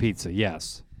orders the pizza.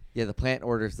 Yes. Yeah, the plant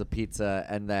orders the pizza,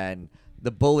 and then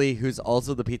the bully, who's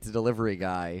also the pizza delivery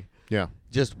guy, Yeah.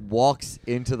 just walks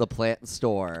into the plant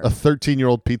store. A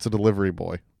 13-year-old pizza delivery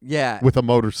boy Yeah, with a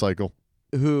motorcycle.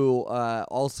 who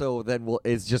also then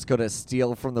is just going to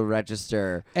steal from the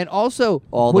register. And also,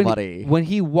 All the when, money. When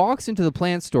he walks into the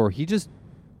plant store, he just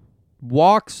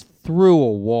walks through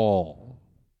a wall.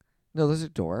 No, there's a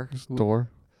door. Door.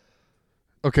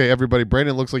 Okay, everybody.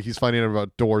 Brandon looks like he's finding out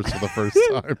about doors for the first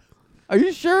time. Are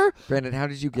you sure? Brandon, how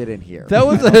did you get in here? That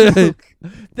was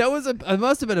it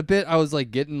must have been a bit. I was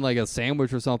like getting like a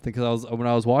sandwich or something because when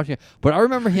I was watching it. But I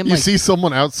remember him You like see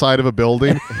someone outside of a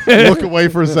building, look away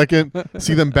for a second,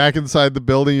 see them back inside the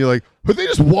building. You're like, "Did they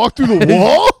just walk through the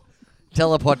wall?"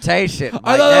 Teleportation.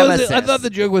 I I thought the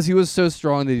joke was he was so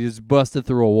strong that he just busted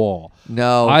through a wall.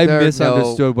 No, I there's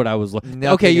misunderstood what I was looking.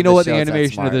 nothing Okay, you in know the what? The show is that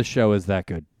animation of smart. this show is that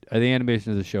good. The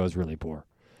animation of the show is really poor.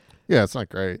 Yeah, it's not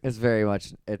great. It's very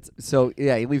much. It's so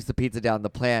yeah. He leaves the pizza down. The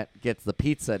plant gets the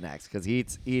pizza next because he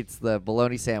eats the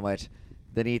bologna sandwich,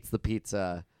 then eats the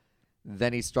pizza,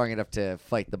 then he's strong enough to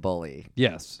fight the bully.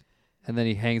 Yes, and then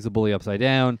he hangs the bully upside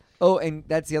down. Oh, and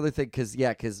that's the other thing because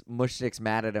Mushnik's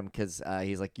mad at him because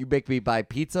he's like, "You make me buy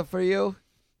pizza for you."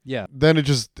 Yeah, Then it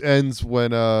just ends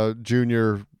when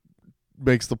Junior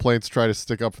makes the plants try to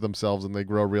stick up for themselves and they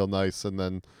grow real nice, and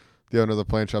then the owner of the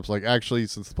plant shop's like, "Actually,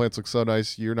 since the plants look so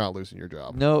nice, you're not losing your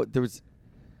job." No, there's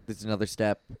another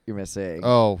step you're missing.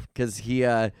 Oh, Because he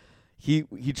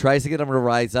tries to get him to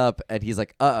rise up, and he's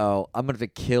like, "Uh-oh, I'm gonna have to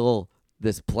kill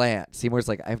this plant." Seymour's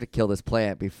like, "I have to kill this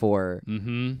plant before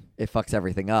it fucks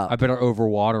everything up." I better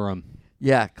overwater him.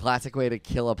 Yeah, classic way to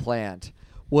kill a plant.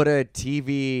 What a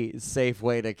TV safe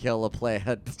way to kill a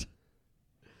plant.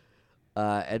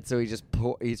 And so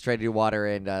he's trying to do water,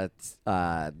 and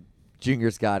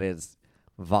Junior's got his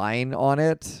vine on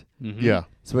it. yeah.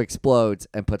 So it explodes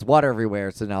and puts water everywhere,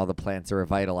 so now the plants are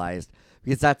revitalized.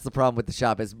 Because that's the problem with the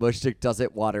shop is Mushnik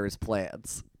doesn't water his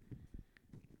plants.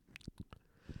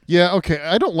 Yeah, okay.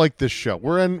 I don't like this show.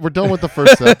 We're done with the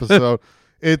first episode.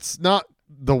 It's not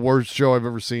the worst show I've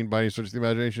ever seen by any stretch of the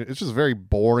imagination. It's just very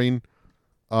boring.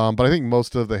 But I think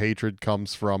most of the hatred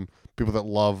comes from people that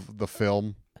love the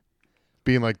film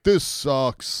being like, "This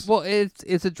sucks." Well,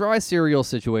 it's a dry cereal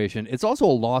situation. It's also a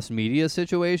lost media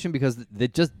situation because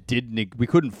it just didn't. We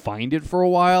couldn't find it for a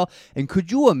while. And could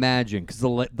you imagine? Because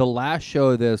the last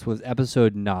show of this was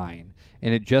episode 9,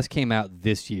 and it just came out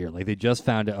this year. Like they just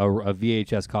found a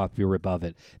VHS copy rip of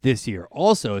it this year.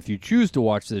 Also, if you choose to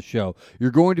watch this show,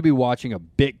 you're going to be watching a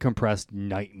bit compressed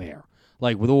nightmare.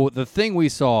 Like the thing we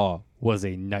saw was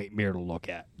a nightmare to look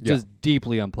at. Just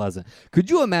deeply unpleasant. Could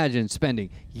you imagine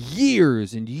spending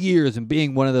years and years and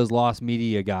being one of those lost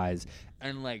media guys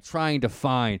and like trying to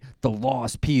find the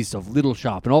lost piece of Little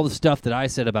Shop and all the stuff that I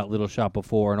said about Little Shop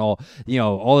before and all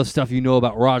the stuff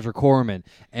about Roger Corman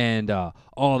and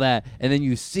all that, and then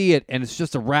you see it and it's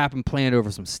just a wrap and plan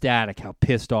over some static, how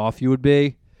pissed off you would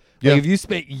be. Yeah. Like if you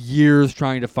spent years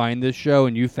trying to find this show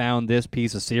and you found this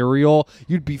piece of cereal,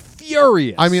 you'd be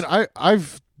furious. I mean,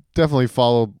 I've definitely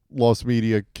followed lost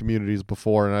media communities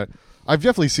before, and I've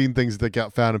definitely seen things that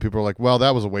got found, and people are like, "Well,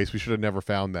 that was a waste. We should have never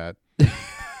found that."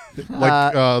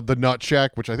 Like the Nut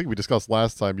Shack, which I think we discussed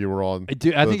last time you were on.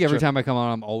 I think every time I come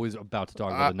on, I'm always about to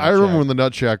talk about the Nut I remember Shack. when the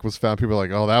Nut Shack was found, people were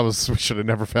like, "Oh, we should have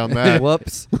never found that."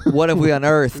 Whoops. What have we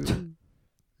unearthed?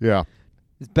 Yeah.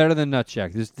 It's better than Nut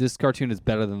Shack. This cartoon is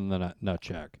better than the Nut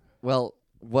Shack. Well,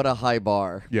 what a high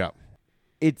bar. Yeah.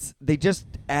 They just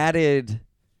added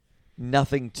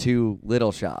nothing to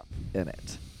Little Shop in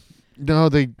it. No,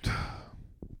 they.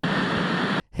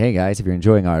 Hey guys, if you're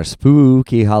enjoying our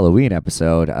spooky Halloween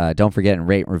episode, don't forget and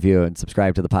rate and review and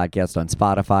subscribe to the podcast on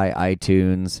Spotify,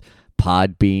 iTunes,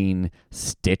 Podbean,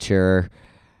 Stitcher,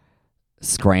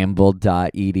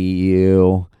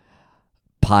 Scrambled.edu,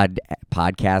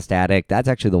 Podcast Addict. That's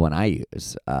actually the one I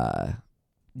use.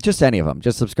 Just any of them.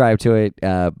 Just subscribe to it,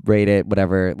 rate it,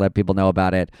 whatever. Let people know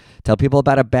about it. Tell people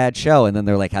about a bad show, and then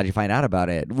they're like, how'd you find out about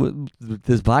it?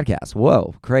 This podcast.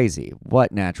 Whoa, crazy.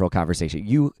 What natural conversation.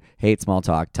 You hate small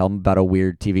talk. Tell them about a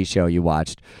weird TV show you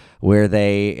watched where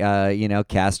they,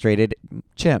 castrated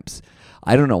chimps.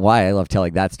 I don't know why I love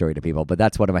telling that story to people, but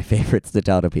that's one of my favorites to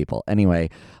tell to people. Anyway,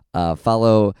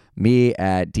 follow me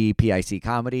at DPIC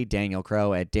Comedy, Daniel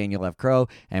Crow at Daniel F. Crow,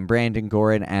 and Brandon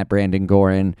Gorin at Brandon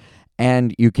Gorin.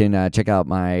 And you can check out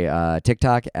my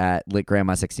TikTok at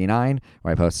LitGrandma69,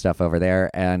 where I post stuff over there.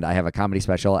 And I have a comedy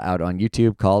special out on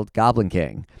YouTube called Goblin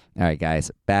King. All right, guys,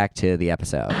 back to the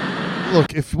episode.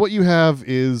 Look, if what you have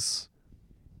is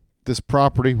this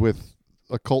property with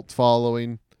a cult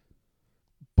following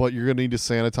but you're going to need to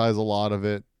sanitize a lot of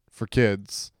it for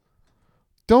kids.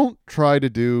 Don't try to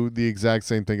do the exact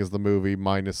same thing as the movie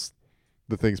minus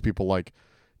the things people like.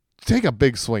 Take a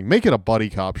big swing. Make it a buddy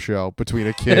cop show between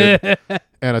a kid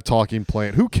and a talking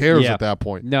plant. Who cares Yeah. at that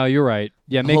point? No, you're right.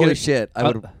 Yeah, make Holy it shit! I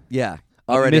would. Yeah.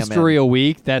 a Already. mystery a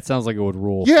week. That sounds like it would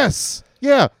rule. Yes.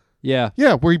 Yeah. Yeah.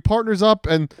 Yeah. Where he partners up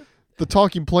and the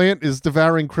talking plant is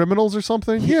devouring criminals or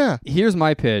something. Yeah. Here's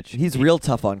my pitch. He's real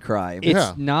tough on crime. It's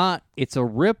Yeah. not. It's a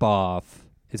ripoff.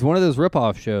 It's one of those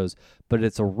ripoff shows, but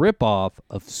it's a ripoff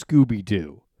of Scooby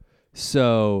Doo.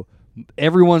 So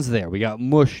everyone's there. We got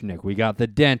Mushnick. We got the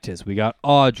dentist. We got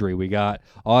Audrey. We got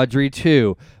Audrey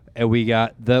 2. And we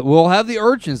got we'll have the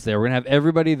urchins there. We're going to have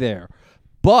everybody there.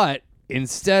 But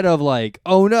instead of like,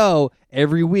 oh no,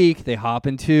 every week they hop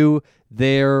into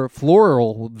their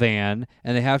floral van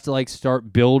and they have to like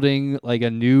start building like a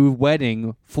new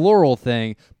wedding floral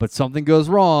thing, but something goes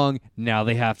wrong. Now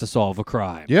they have to solve a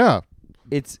crime. Yeah.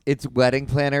 It's wedding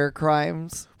planner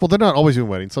crimes. Well, they're not always doing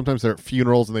weddings. Sometimes they're at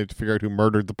funerals and they have to figure out who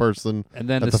murdered the person And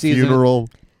then at the season, funeral.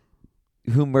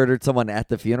 Who murdered someone at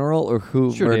the funeral, or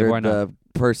who Sure, Dave, why murdered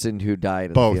the person who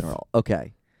died at Both. the funeral?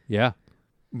 Okay, Yeah.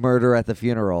 murder at the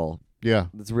funeral. Yeah.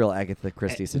 It's a real Agatha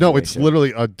Christie situation. No, it's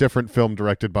literally a different film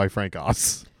directed by Frank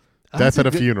Oz. Death at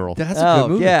a funeral. That's a good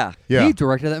movie. yeah. Yeah. He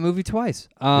directed that movie twice.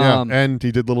 Yeah. And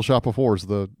he did Little Shop of Horrors,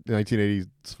 the 1980s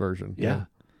version. Yeah.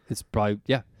 It's probably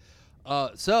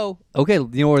so okay, you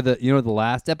know where the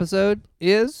last episode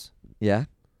is? Yeah.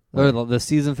 Or the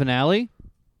season finale?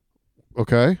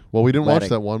 Okay. Well, we didn't watch Wedding.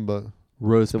 that one, but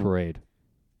Rose Parade.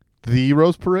 the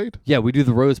Rose Parade? Yeah, we do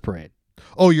the Rose Parade.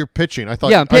 Oh, you're pitching. I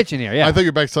thought. Yeah, I'm pitching here. Yeah. I thought you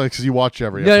were back to because you watch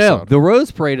every no, episode. the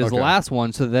Rose Parade is the Okay. last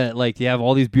one, so that like you have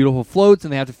all these beautiful floats,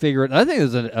 and they have to figure it. I think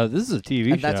this is a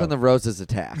TV And show. that's when the roses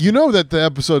attack. You know that the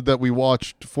episode that we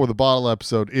watched for the bottle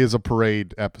episode is a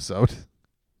parade episode.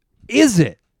 Is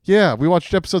it Yeah, we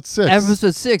watched episode 6.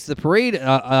 episode 6? The parade.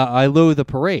 I loathe the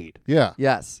parade. Yeah,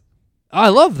 Yes. I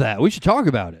love that. We should talk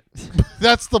about it.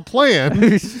 that's the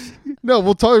plan. No,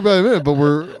 we'll talk about it in a minute, but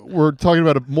we're talking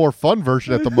about a more fun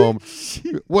version at the moment.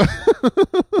 What-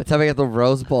 That's how we get the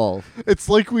Rose Bowl. It's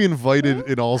like we invited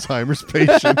an Alzheimer's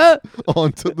patient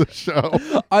onto the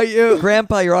show.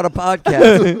 Grandpa, you're on a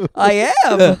podcast. I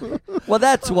am. Well,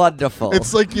 that's wonderful.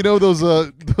 It's like,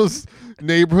 those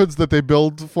neighborhoods that they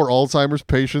build for Alzheimer's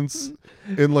patients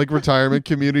in like retirement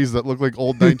communities that look like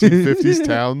old 1950s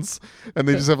towns, and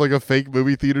they just have like a fake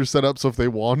movie theater set up so if they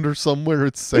wander somewhere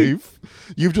it's safe.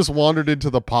 You've just wandered into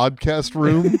the podcast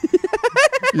room.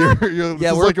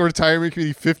 This is like a retirement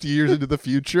community 50 years into the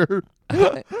future.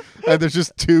 And there's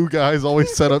just two guys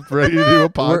always set up ready to do a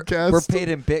podcast. We're paid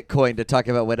in Bitcoin to talk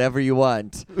about whatever you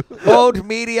want. Old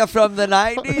media from the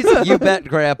 90s? You bet,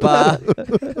 Grandpa.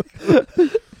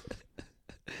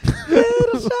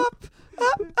 Little shop.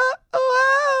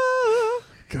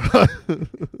 God.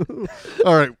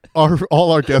 All right,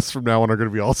 all our guests from now on are going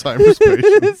to be Alzheimer's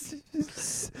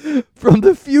patients. From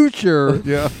the future,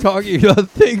 Yeah. talking about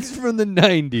things from the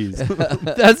 90s.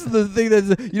 That's the thing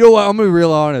that's, you know what, I'm going to be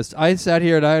real honest. I sat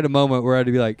here and I had a moment where I had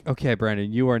to be like, okay,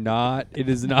 Brandon, you are not, it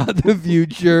is not the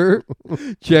future.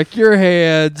 Check your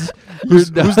hands.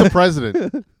 Who's the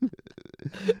president?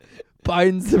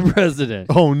 Biden's the president.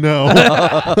 Oh, no.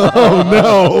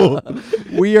 Oh, no.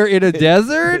 We are in a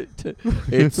desert?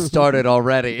 It started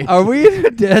already. Are we in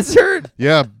a desert?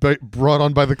 Yeah, brought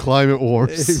on by the climate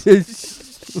wars.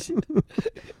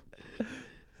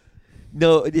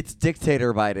 No, it's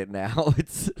dictator Biden now.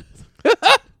 It's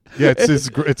Yeah,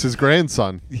 it's his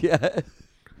grandson. yeah.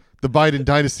 The Biden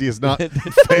dynasty has not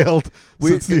failed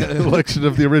since the election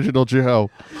of the original Joe.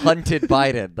 Hunted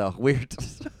Biden though. Weird.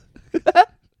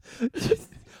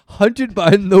 Hunted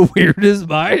Biden, the weirdest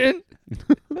Biden?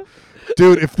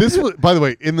 Dude, if this was, by the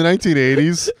way, in the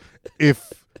 1980s,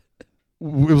 if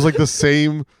it was like the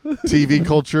same TV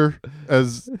culture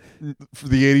as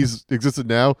the 80s existed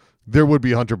now, there would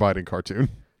be a Hunter Biden cartoon.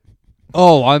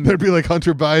 Oh, There'd be like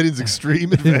Hunter Biden's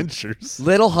Extreme Adventures.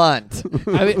 Little Hunt.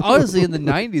 I mean, honestly, in the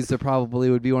 90s, there probably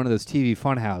would be one of those TV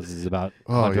fun houses about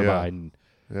Hunter yeah. Biden.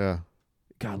 Yeah.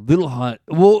 God, Little Hunt.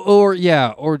 Well, or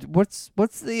what's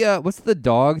the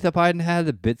dog that Biden had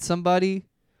that bit somebody?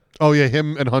 Oh, yeah,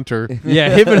 him and Hunter. Yeah,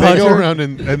 him and They Hunter. go around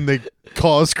and they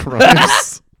cause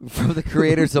crimes. From the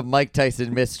creators of Mike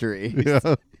Tyson Mystery.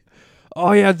 Yeah.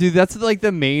 Oh yeah, dude, that's like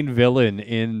the main villain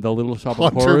in the Little Shop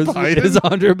of Hunter Horrors Biden? is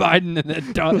Hunter Biden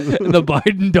and the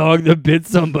Biden dog that bit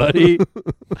somebody.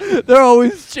 They're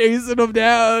always chasing him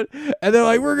down, and they're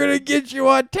like, "We're gonna get you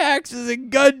on taxes and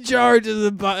gun charges,"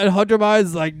 and Hunter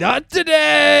Biden's like, "Not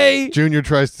today." Junior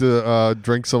tries to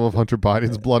drink some of Hunter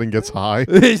Biden's blood and gets high.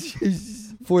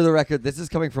 For the record, this is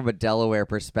coming from a Delaware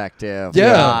perspective,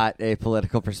 Yeah. not a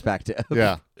political perspective.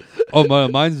 Yeah. Oh,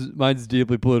 mine's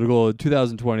deeply political. In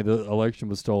 2020, the election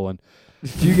was stolen.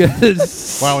 Do you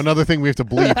guys? Wow, another thing we have to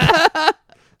bleep.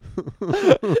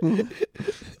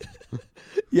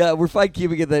 Yeah, we're fine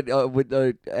keeping it that with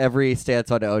every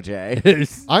stance on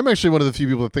OJ. I'm actually one of the few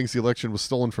people that thinks the election was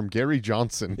stolen from Gary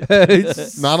Johnson.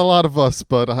 Not a lot of us,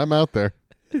 but I'm out there.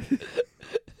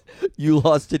 You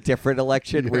lost a different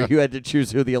election where Yeah. you had to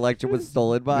choose who the election was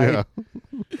stolen by.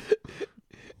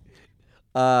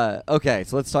 Yeah. Okay,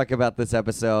 so let's talk about this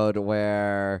episode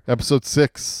where, Episode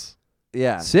 6.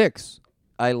 yeah, 6.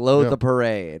 I loathe Yeah. the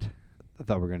parade. I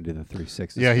thought we were gonna do the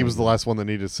 3/6. Yeah, he was the last one that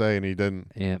needed to say, and he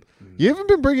didn't. Yeah. You haven't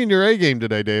been bringing your A game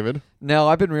today, David. No,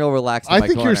 I've been real relaxed in I my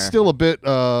think corner. you're still a bit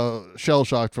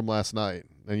shell-shocked from last night,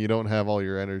 and you don't have all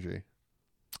your energy.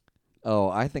 Oh,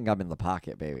 I think I'm in the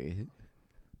pocket, baby.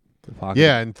 The pocket.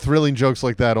 Yeah, and thrilling jokes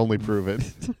like that only prove it.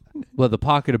 Well, the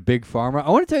pocket of Big Pharma. I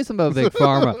want to tell you something about Big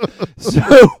Pharma. So,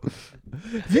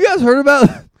 have you guys heard about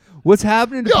what's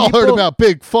happening to Y'all people? heard about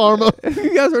Big Pharma? Have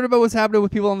you guys heard about what's happening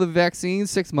with people on the vaccine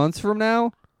 6 months from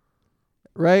now?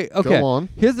 Right? Okay. Go on.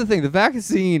 Here's the thing. The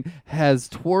vaccine has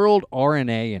twirled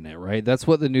RNA in it, right? That's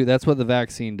what the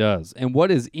vaccine does. And what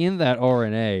is in that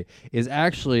RNA is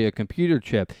actually a computer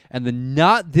chip. And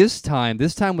not this time.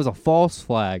 This time was a false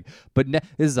flag. But this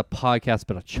is a podcast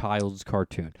about a child's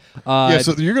cartoon. Yeah,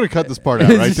 so you're going to cut this part out,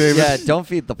 right, David? Yeah, don't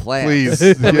feed the plant. Please.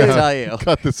 Let me Yeah. tell you.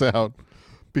 Cut this out.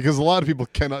 Because a lot of people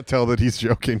cannot tell that he's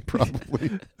joking,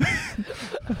 probably.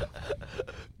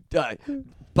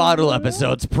 Bottle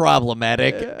episode's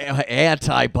problematic.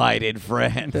 Anti-Biden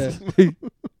friend.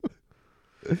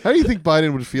 How do you think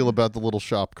Biden would feel about the Little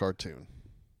Shop cartoon?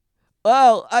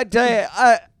 Well, I tell you,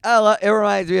 it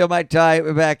reminds me of my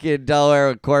time back in Delaware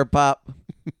with Corn Pop.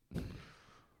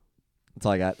 That's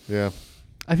all I got. Yeah.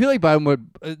 I feel like Biden would.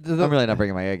 I'm really not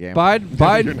bringing my A game. You're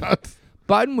Biden not.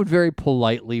 Biden would very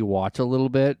politely watch a little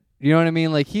bit. You know what I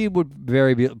mean? Like he would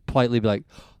politely be like,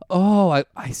 "Oh,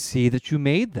 I see that you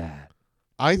made that."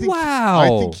 I think Wow. I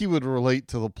think he would relate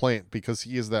to the plant because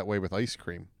he is that way with ice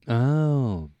cream.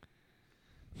 Oh.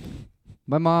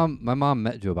 My mom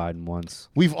met Joe Biden once.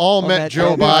 We've all Oh, met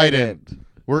Joe Biden.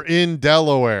 We're in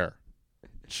Delaware.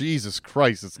 Jesus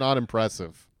Christ, it's not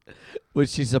impressive.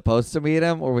 Was she supposed to meet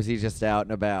him, or was he just out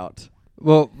and about?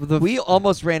 Well, We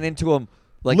almost ran into him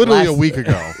like Literally last- a week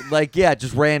ago. Like, yeah,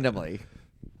 just randomly.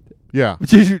 Yeah.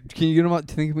 can you get him on?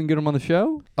 Do you think we can get him on the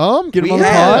show? Get him We on the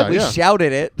had. pod? We Yeah.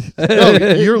 shouted it.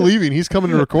 No, you're leaving. He's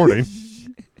coming to recording.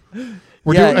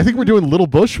 Yeah. I think we're doing Little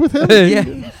Bush with him.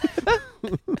 Yeah.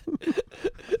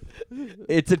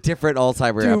 It's a different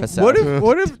Alzheimer Dude, episode.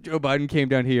 what if Joe Biden came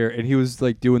down here and he was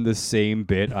like doing the same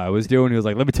bit I was doing? He was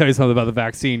like, "Let me tell you something about the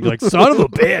vaccine." You're like, "Son of a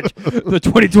bitch! The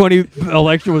 2020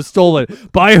 election was stolen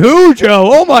by who, Joe?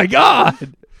 Oh my God!"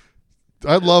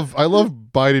 I love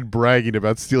Biden bragging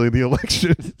about stealing the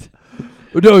election.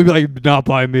 No, he'd be like, "Not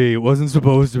by me. It wasn't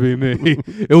supposed to be me.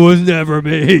 It was never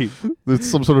me." It's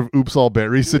some sort of oops all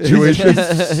Berry situation.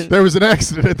 There was an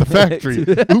accident at the factory.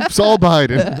 Oops all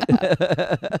Biden.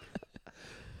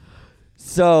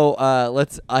 So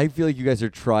I feel like you guys are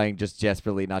trying just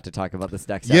desperately not to talk about this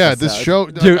next Yeah, episode. this show.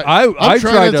 Dude, I'm I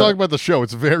trying tried to to- talk about the show.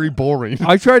 It's very boring.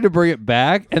 I tried to bring it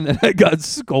back, and then I got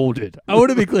scolded. I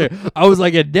want to be clear. I was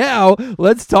like, "And now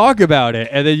let's talk about it."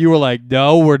 And then you were like,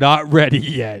 "No, we're not ready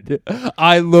yet."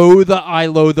 I loathe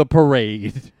the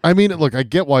parade. I mean, look, I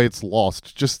get why it's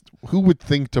lost. Just who would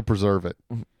think to preserve it?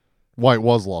 Why it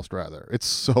was lost, rather. It's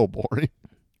so boring.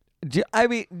 I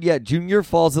mean, yeah, Junior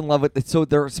falls in love with it. So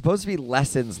there are supposed to be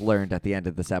lessons learned at the end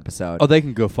of this episode. Oh, they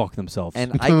can go fuck themselves.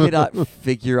 And I cannot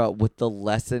figure out what the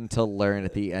lesson to learn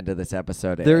at the end of this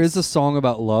episode is. There is a song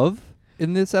about love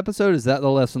in this episode. Is that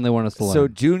the lesson they want us to learn? So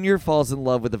Junior falls in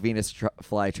love with the Venus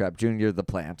flytrap, Junior the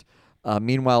plant.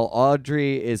 Meanwhile,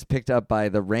 Audrey is picked up by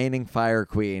the reigning fire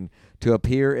queen to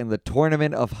appear in the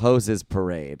Tournament of Hoses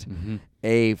parade,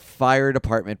 a fire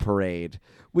department parade.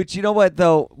 Which, you know what,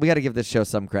 though? We got to give this show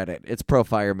some credit. It's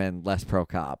pro-fireman, less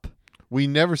pro-cop. We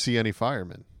never see any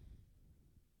firemen.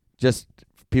 Just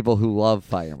people who love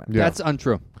firemen. Yeah. That's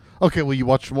untrue. Okay, well, you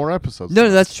watched more episodes. No,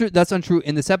 then. that's true. That's untrue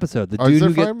in this episode. The Is dude there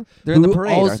who gets firemen? They're in the who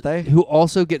parade, also, aren't they? Who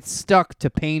also gets stuck to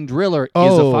Payne Driller is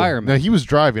Oh, a fireman. now he was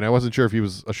driving. I wasn't sure if he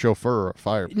was a chauffeur or a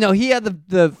fireman. No, he had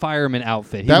the fireman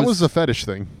outfit. He That was a fetish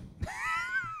thing.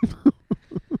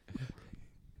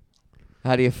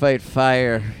 How do you fight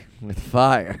fire with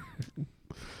fire?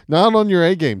 Not on your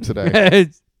A game today.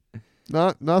 it's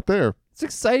Not there.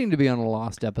 exciting to be on a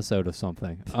lost episode of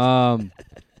something.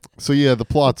 So yeah, the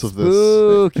plots of this.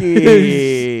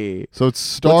 Spooky. So it We'll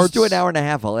starts. just do an hour and a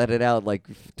half. I'll edit out like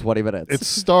 20 minutes. It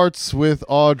starts with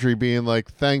Audrey being like,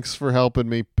 "Thanks for helping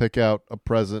me pick out a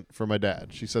present for my dad."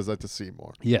 She says that to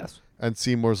Seymour, Yes. and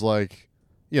Seymour's like,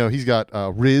 he's got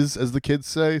Riz, as the kids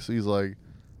say, so he's like,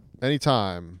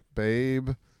 "Anytime,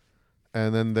 babe."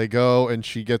 And then they go, and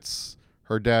she gets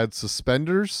her dad's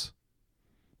suspenders.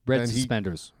 Red And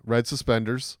suspenders. Red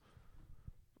suspenders.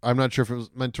 I'm not sure if it was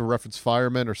meant to reference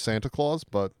firemen or Santa Claus,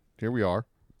 but here we are.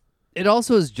 It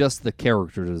also is just the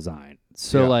character design.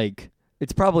 So, Yeah. like,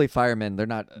 It's probably firemen.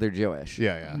 They're Jewish.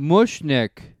 Yeah.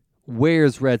 Mushnik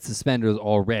wears red suspenders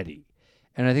already.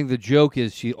 And I think the joke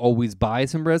is she always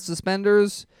buys him red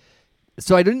suspenders.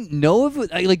 So I didn't know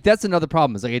if that's another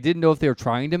problem. Is like I didn't know if they were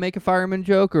trying to make a fireman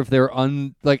joke or if they're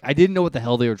I didn't know what the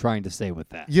hell they were trying to say with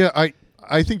that. Yeah,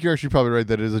 I think you're actually probably right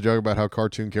that it is a joke about how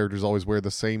cartoon characters always wear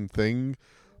the same thing,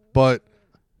 but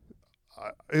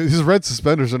his red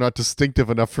suspenders are not distinctive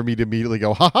enough for me to immediately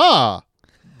go, "Ha ha!"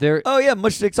 Oh yeah,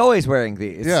 Mushnik's always wearing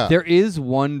these. Yeah. There is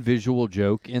one visual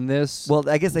joke in this. Well,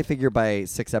 I guess they figure by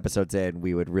 6 episodes in,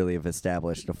 we would really have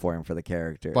established a form for the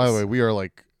characters. By the way, we are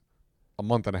like a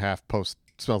month and a half post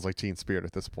Smells Like Teen Spirit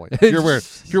at this point. If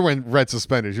you're wearing red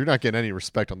suspenders, you're not getting any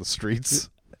respect on the streets.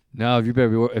 No,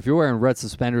 if you're wearing red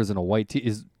suspenders and a white tee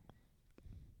is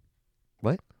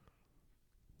What?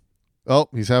 Oh,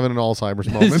 he's having an Alzheimer's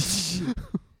moment.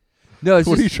 No, it's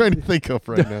What are you just trying to think of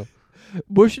right now?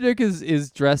 Mushnik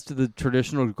is dressed to the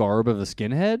traditional garb of a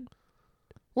skinhead.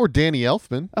 Or Danny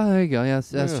Elfman. Oh, there you go. Yes,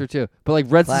 that's Yeah. true too. But like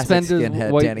red Classic suspenders,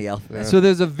 skinhead white. Danny Elfman. Yeah. So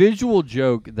there's a visual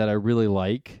joke that I really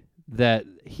like that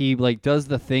he like does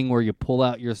the thing where you pull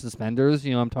out your suspenders.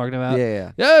 You know what I'm talking about?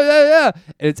 Yeah. Yeah.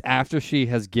 And it's after she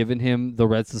has given him the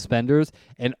red suspenders,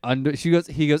 and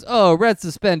he goes, "Oh, red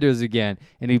suspenders again,"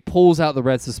 and he pulls out the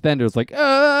red suspenders like,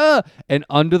 "Ah!" And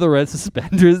under the red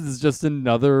suspenders is just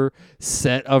another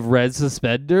set of red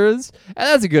suspenders, and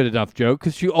that's a good enough joke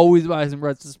because she always buys him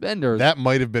red suspenders. That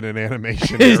might have been an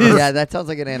animation error. Yeah, that sounds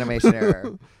like an animation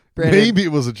error. Brandon, Maybe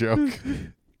it was a joke.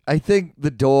 I think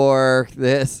the door,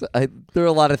 there are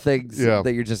a lot of things Yeah.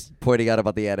 that you're just pointing out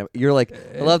about the anime. You're like,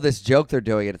 I love this joke they're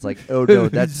doing, and it's like, oh no,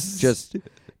 that's just,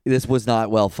 this was not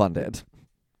well funded.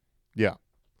 Yeah.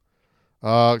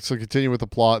 So continue with the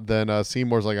plot. Then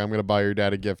Seymour's like, "I'm going to buy your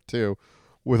dad a gift too,"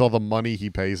 with all the money he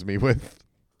pays me with.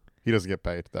 He doesn't get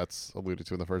paid. That's alluded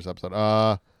to in the first episode.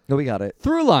 No, we got it.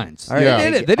 through lines. All right, Yeah.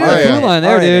 They did it. They did All a right, through line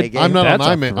there, all right, dude. A-game. I'm not That's on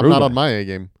a I'm through not on line. my A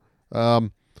game.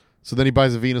 So then he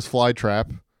buys a Venus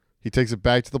flytrap. He takes it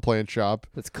back to the plant shop.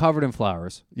 It's covered in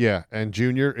flowers. Yeah, and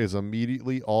Junior is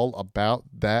immediately all about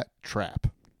that trap.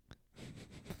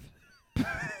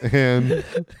 and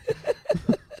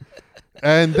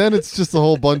and then it's just a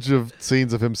whole bunch of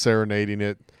scenes of him serenading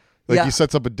it. Like Yeah. he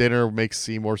sets up a dinner, makes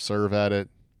Seymour serve at it.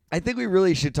 I think we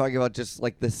really should talk about just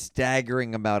like the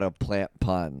staggering amount of plant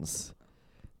puns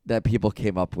that people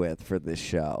came up with for this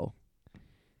show.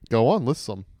 Go on, list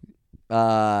some.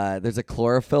 There's a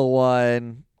chlorophyll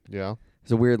one. Yeah.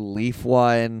 There's a weird leaf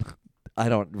one. I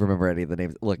don't remember any of the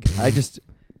names. Look,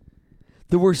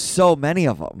 there were so many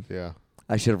of them. Yeah.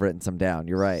 I should have written some down.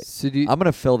 You're right. So do you, I'm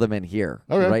going to fill them in here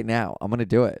Okay. right now. I'm going to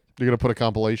do it. You're going to put a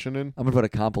compilation in? I'm going to put a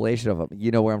compilation of them.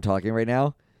 You know where I'm talking right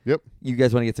now? Yep. You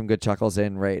guys want to get some good chuckles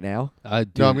in right now? No, I'm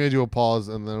going to do a pause,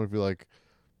 and then it would be like,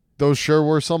 those sure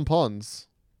were some puns.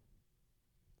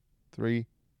 3,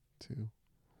 2,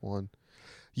 1.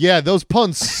 Yeah, those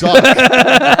puns suck.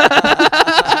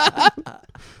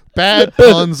 Bad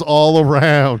puns all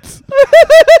around.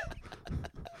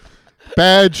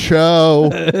 Bad show.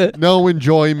 No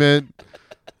enjoyment.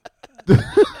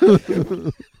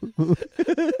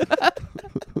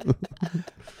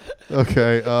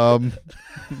 Okay.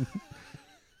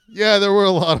 Yeah, there were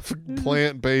a lot of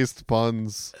plant-based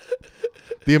puns.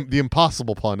 The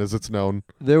impossible pun, as it's known.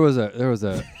 there was a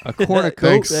cornucopia.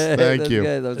 Thanks. That Thank was you.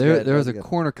 good. That was There good. was That a good.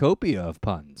 cornucopia of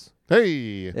puns.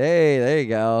 Hey. Hey, there you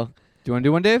go. Do you want to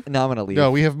do one, Dave? Now I'm going to leave. No,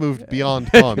 we have moved beyond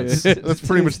puns. That's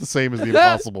pretty much the same as the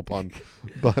impossible pun.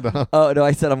 But Oh, no,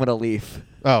 I said I'm going to leave.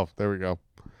 oh, there we go.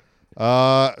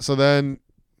 So then,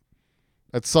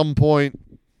 at some point,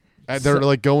 they're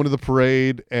like going to the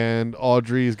parade, and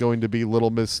Audrey is going to be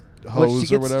Little Miss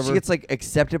Hose or whatever. She gets like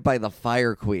accepted by the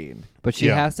Fire Queen. But she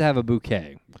Yeah. has to have a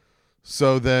bouquet.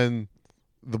 So then,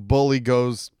 the bully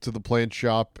goes to the plant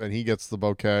shop, and he gets the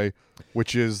bouquet,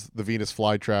 which is the Venus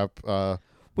flytrap,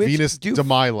 Which Venus do-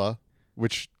 Delilah,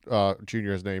 which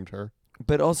Junior has named her.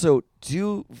 But also,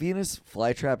 do Venus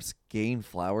flytraps gain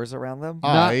flowers around them?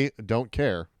 I don't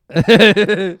care.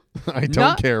 I I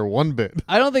don't care one bit.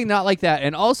 don't think not like that.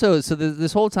 And also, so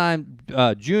this whole time,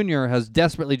 Junior has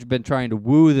desperately been trying to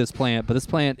woo this plant, but this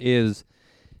plant is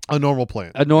A normal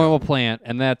plant. A normal plant,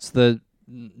 and that's the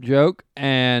joke.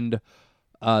 And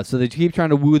so they keep trying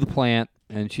to woo the plant,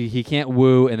 and he can't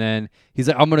woo. And then he's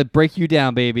like, "I'm gonna break you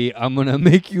down, baby. I'm gonna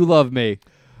make you love me."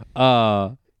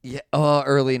 Yeah. Oh,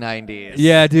 early 90s.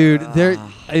 Yeah, dude.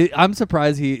 I'm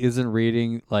surprised he isn't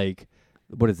reading like.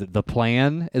 What is it? The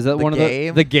Plan? Is that The one Game?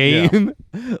 of the game?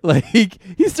 Like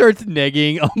he starts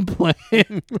negging on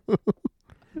Plan.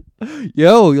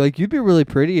 Yo, like you'd be really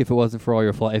pretty if it wasn't for all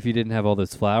your if you didn't have all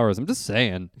those flowers. I'm just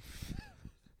saying.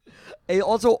 Hey,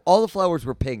 also, all the flowers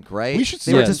were pink, right?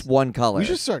 They were were just one color. We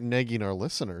should start negging our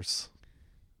listeners.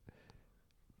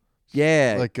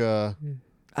 Yeah. Like, I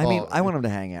mean, I want them to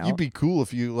hang out. You'd be cool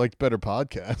if you liked better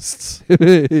podcasts.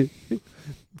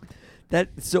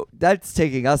 That's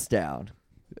taking us down.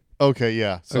 Okay,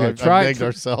 yeah. So Okay, I've negged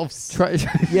ourselves.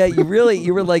 Yeah, you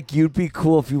were like, you'd be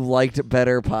cool if you liked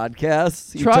better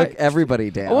podcasts. You took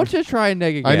everybody down. I want you to try and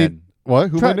neg again. I need what?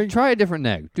 Who am I negging? Try a different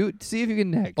neg. See if you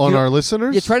can neg. On our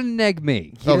listeners? Yeah, try to neg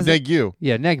me. Neg you.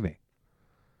 Yeah, neg me.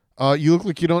 You look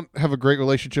like you don't have a great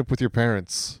relationship with your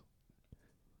parents.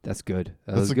 That's good.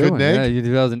 That's a good one. neg? Yeah,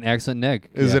 that was an excellent neg.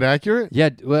 Is it accurate? Yeah.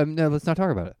 Well, no, let's not talk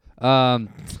about it.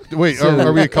 Wait,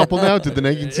 are we a couple now? Did the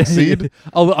negging succeed?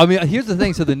 Oh, I mean, here's the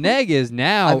thing. So the neg is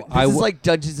now. This is like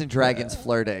Dungeons and Dragons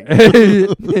flirting.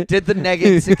 Did the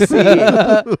negging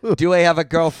succeed? Do I have a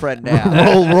girlfriend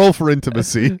now? roll for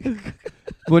intimacy.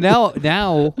 Well,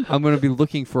 now I'm going to be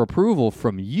looking for approval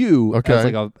from you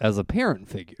as a parent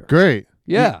figure. Great.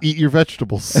 Yeah. Eat your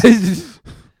vegetables.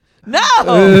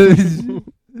 No.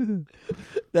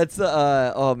 That's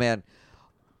oh man.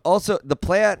 Also, the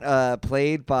plant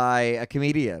played by a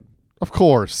comedian. Of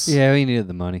course. Yeah, we needed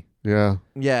the money. Yeah.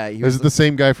 Yeah. Is it the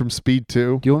same guy from Speed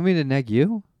 2? Do you want me to neg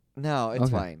you? No, it's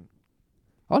Okay. fine.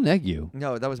 I'll neg you.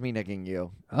 No, that was me negging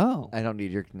you. Oh. I don't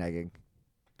need your negging.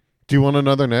 Do you want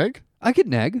another neg? I could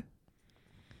neg.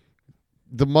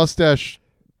 The mustache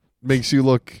makes you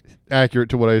look accurate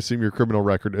to what I assume your criminal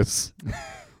record is.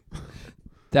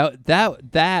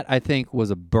 That I think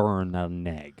was a burn, not a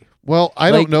neg. Well, I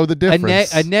don't know the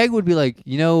difference. A neg would be like,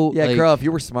 Yeah, like, girl, if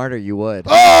you were smarter, you would.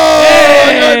 Oh,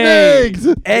 I got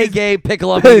negged! Hey, Gabe,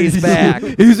 pickle up he's back.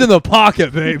 He's in the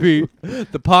pocket, baby.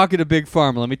 The pocket of Big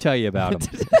Pharma. Let me tell you about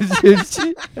him.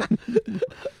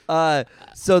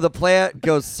 So the plant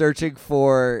goes searching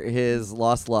for his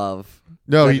lost love.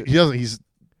 No, he doesn't. He's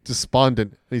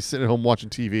despondent. He's sitting at home watching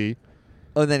TV.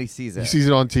 Oh, and then he sees it. He sees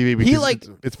it on TV because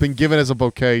it's been given as a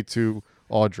bouquet to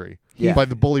Audrey. Yeah. But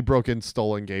the bully broke in,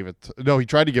 stole, and gave it. No, he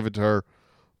tried to give it to her,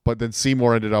 but then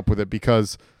Seymour ended up with it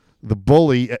because the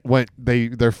bully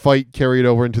their fight carried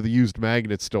over into the used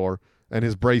magnet store, and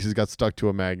his braces got stuck to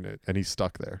a magnet, and he's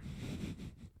stuck there.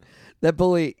 That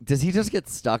bully, does he just get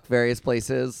stuck various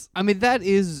places? I mean, that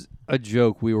is a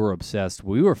joke. We were obsessed.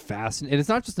 We were fascinated. It's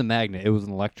not just a magnet. It was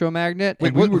an electromagnet.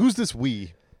 Wait, and who's this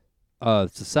we?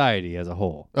 Society as a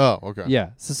whole. Oh, okay.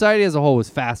 Yeah, society as a whole was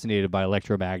fascinated by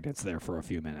electromagnets there for a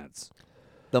few minutes.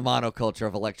 The monoculture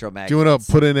of electromagnets. Do you want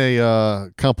to put in a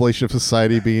compilation of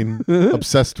society being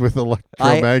obsessed with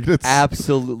electromagnets? I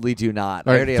absolutely do not.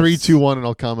 All right, 3, 2, 1, and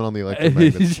I'll comment on the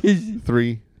electromagnets.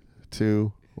 3,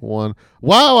 2, 1.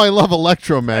 Wow, I love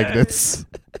electromagnets.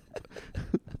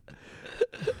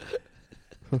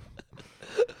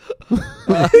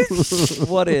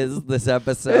 What is this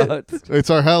episode? It's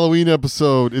our Halloween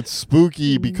episode. It's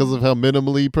spooky because of how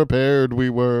minimally prepared we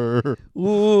were.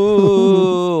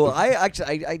 Ooh, I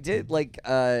did like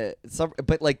some,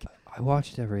 but like I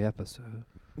watched every episode.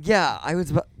 yeah, I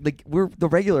was about, like we're the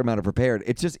regular amount of prepared.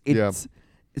 It's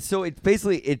so it's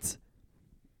basically it's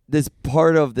this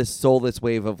part of this soulless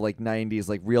wave of like 90s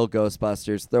like real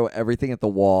Ghostbusters. Throw everything at the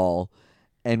wall,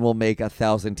 and we'll make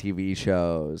 1,000 TV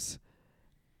shows.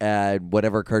 And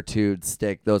whatever cartoons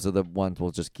stick, those are the ones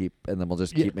we'll just keep, and then we'll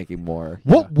just keep making more.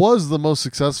 What was the most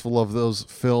successful of those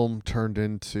film turned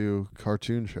into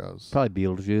cartoon shows? Probably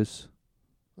Beetlejuice.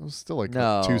 It was still like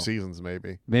No. 2 seasons,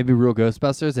 maybe. Maybe Real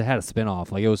Ghostbusters. It had a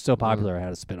spinoff. Like it was so popular, it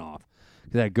had a spinoff.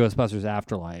 Because it had Ghostbusters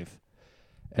Afterlife,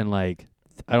 and like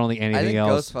I don't think anything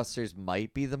else. Ghostbusters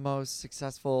might be the most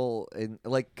successful in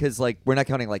like because like we're not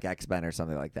counting like X-Men or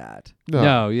something like that.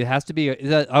 No, it has to be.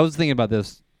 I was thinking about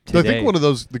this today. I think one of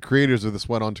the creators of this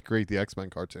went on to create the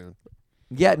X-Men cartoon.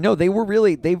 Yeah, no, they were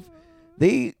really they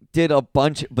did a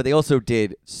bunch, but they also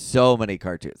did so many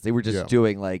cartoons. They were just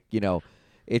doing like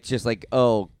it's just like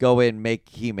go in make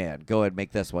He-Man, go and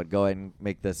make this one, go and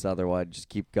make this other one, just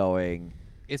keep going.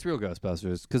 It's Real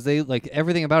Ghostbusters because they like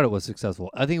everything about it was successful.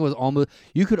 I think it was almost.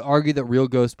 You could argue that Real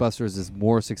Ghostbusters is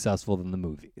more successful than the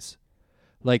movies,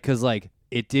 like because like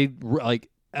it did like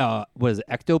what is it,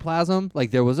 ectoplasm?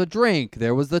 Like there was a drink,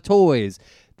 there was the toys,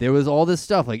 There was all this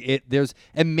stuff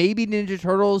and maybe Ninja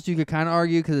Turtles you could kind of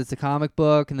argue because it's a comic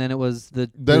book, and then it was the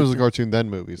cartoon, then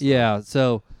movies. Yeah,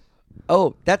 so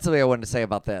that's something I wanted to say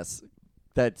about this.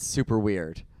 That's super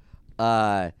weird.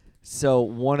 So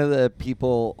one of the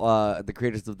people, the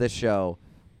creators of this show,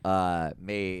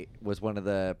 was one of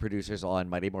the producers on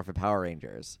Mighty Morphin Power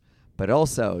Rangers, but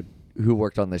also who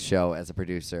worked on this show as a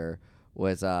producer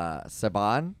was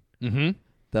Saban,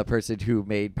 the person who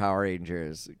made Power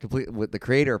Rangers, with the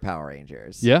creator of Power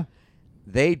Rangers. Yeah,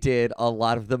 they did a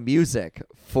lot of the music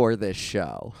for this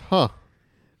show. Huh?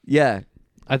 Yeah.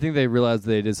 I think they realized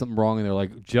they did something wrong, and they're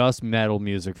like, just metal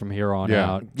music from here on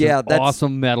out. Yeah, that's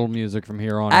awesome metal music from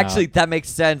here on Actually, out. that makes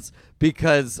sense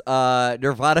because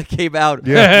Nirvana came out,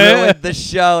 ruined the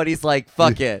show, and he's like,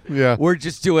 fuck it. Yeah. We're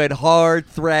just doing hard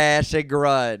thrash and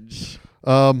grunge.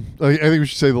 I think we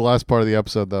should say the last part of the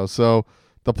episode, though. So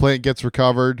the plant gets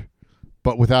recovered,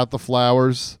 but without the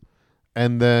flowers,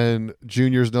 and then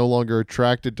Junior's no longer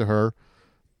attracted to her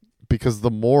because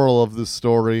the moral of this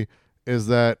story is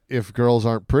that if girls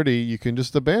aren't pretty, you can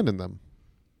just abandon them.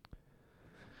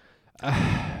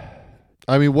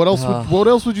 I mean, what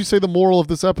else would you say the moral of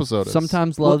this episode is?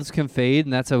 Sometimes loves can fade,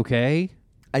 and that's okay.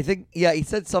 I think, he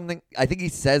said something. I think he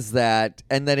says that,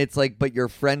 and then it's like, but your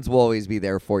friends will always be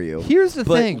there for you. Here's the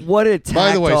thing. What a tacked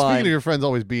By the way, on. speaking of your friends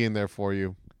always being there for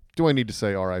you, do I need to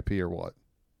say R.I.P. or what?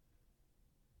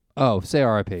 Oh, say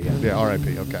R.I.P. Yeah. Yeah,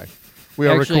 R.I.P. Okay, we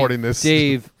are Actually, recording this.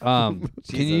 Dave, can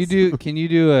you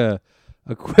do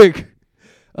a quick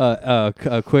a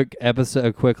quick episode,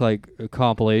 a quick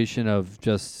compilation of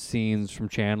just scenes from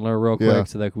Chandler real quick, Yeah.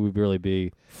 so that would really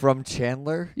be From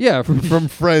Chandler? yeah from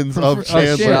friends of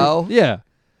Chandler. Show? Yeah.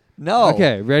 No.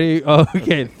 Okay, ready? Oh,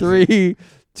 okay, 3,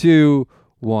 2,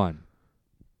 1.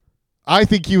 I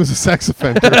think he was a sex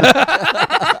offender.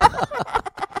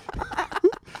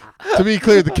 To be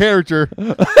clear, the character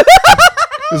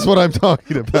is what I'm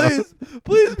talking about.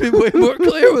 Please be way more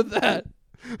clear with that.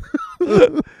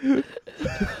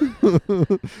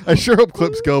 I sure hope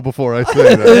clips go before I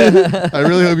say that. I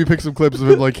really hope you pick some clips of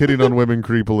him hitting on women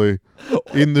creepily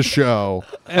in the show.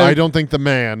 I don't think the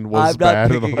man was I'm bad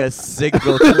not at all. picking a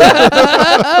single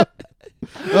clip.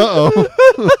 Uh-oh.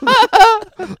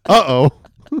 Uh-oh.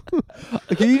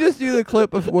 Can you just do the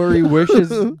clip of where he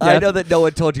wishes I death? know that no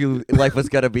one told you life was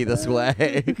going to be this way.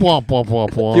 Womp, womp, womp,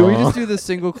 womp. Can we just do the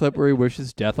single clip where he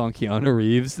wishes death on Keanu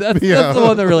Reeves? That's Yeah. the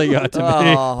one that really got to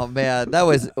me. Oh, man. That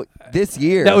was this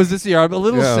year. That was this year. I'm a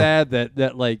little Yeah. sad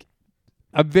that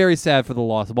I'm very sad for the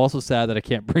loss. I'm also sad that I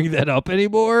can't bring that up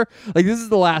anymore. This is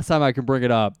the last time I can bring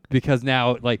it up because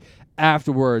now,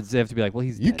 afterwards, they have to be like, well,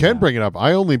 he's You dead can now. bring it up.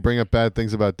 I only bring up bad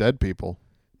things about dead people.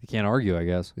 You can't argue, I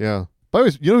guess. Yeah. By the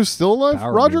way, you know who's still alive?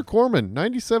 Power Roger move. Corman,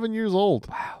 97 years old,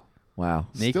 Wow.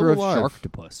 Maker Still of alive.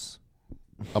 Sharktopus.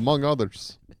 among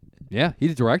others. Yeah, he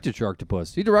directed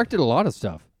Sharktopus. He directed a lot of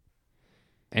stuff.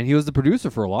 And he was the producer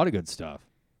for a lot of good stuff.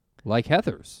 Like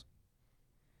Heathers.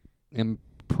 And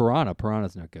Piranha.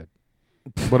 Piranha's not good.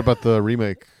 What about the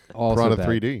remake, Also Piranha bad.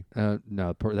 3D?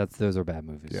 No, those are bad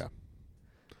movies. Yeah.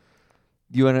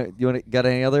 You wanna got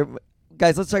any other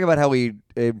guys? Let's talk about how we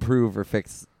improve or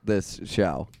fix this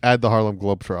show. Add the Harlem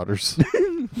Globetrotters.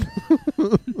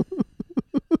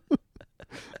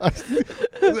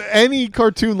 Any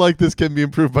cartoon like this can be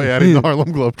improved by adding the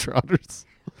Harlem Globetrotters.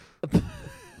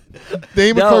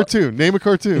 Name a cartoon. Name a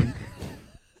cartoon.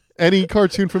 Any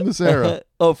cartoon from this era.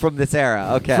 Oh, from this era.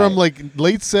 Okay. From late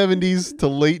 70s to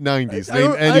late 90s.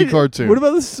 Name any cartoon. What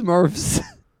about the Smurfs?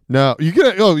 No, you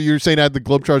can. Oh, you're saying add the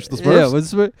Globetrotters to the Smurfs? Yeah,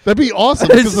 what's That'd be awesome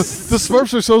because the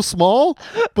Smurfs are so small.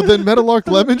 But then Metalark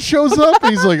Lemon shows up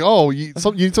and he's like, "Oh, you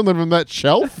need something from that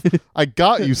shelf? I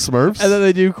got you, Smurfs." And then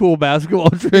they do cool basketball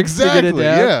tricks to get it Exactly.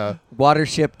 down. Yeah.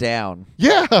 Watership Down.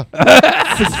 Yeah.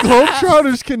 The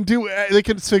Globetrotters can do. They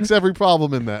can fix every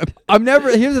problem in that.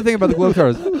 Here's the thing about the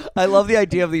Globetrotters. I love the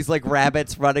idea of these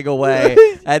rabbits running away,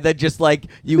 and then just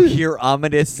you hear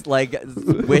ominous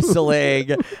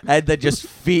whistling, and then just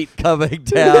feet coming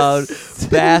down,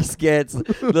 baskets.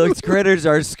 Those critters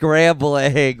are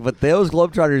scrambling, but those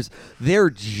Globetrotters, they're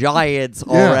giants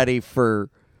already.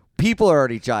 People are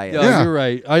already giants. No, Yeah. you're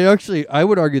right. I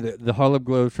would argue that the Harlem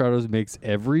Globetrotters makes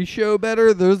every show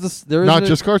better. There Not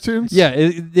just cartoons. Yeah,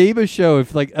 name a show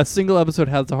if a single episode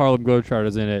has the Harlem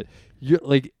Globetrotters in it.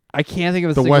 I can't think of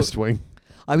a The single West Wing.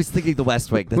 I was thinking The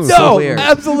West Wing. That's No, so weird.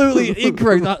 absolutely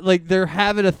incorrect. They're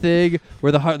having a thing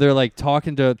where they're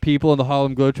talking to people and the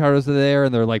Harlem Globetrotters are there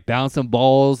and they're bouncing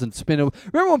balls and spinning.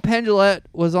 Remember when Penn Jillette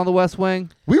was on the West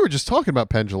Wing? We were just talking about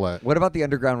Penn Jillette. What about the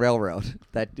Underground Railroad?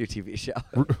 That new TV show.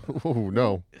 Oh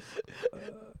no.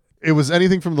 It was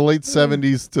anything from the late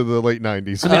 70s to the late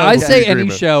 90s. I mean, I say any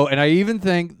Agreement. show, and I even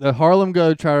think the Harlem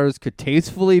Globetrotters could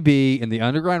tastefully be in the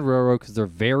Underground Railroad because they're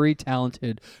very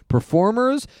talented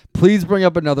performers. Please bring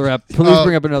up another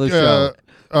bring up another show.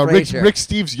 Rick Frasier.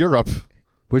 Steves Europe.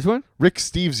 Which one? Rick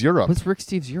Steves Europe. What's Rick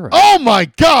Steves Europe? Oh my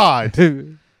God!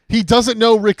 He doesn't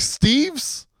know Rick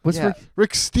Steves? What's Yeah. Rick?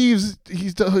 Rick Steves, he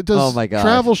does Oh my gosh.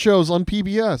 travel shows on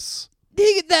PBS.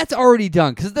 That's already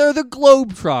done because they're the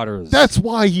Globetrotters. That's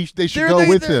why they should go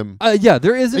with him. Yeah,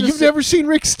 there isn't. You've never seen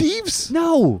Rick Steves?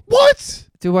 No. What?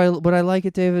 Would I like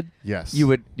it, David? Yes. You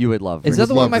would love. Is Rick that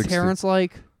the love one my Rick parents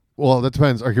like? Well, that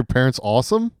depends. Are your parents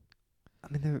awesome?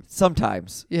 I mean, they're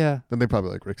Sometimes. yeah. Then they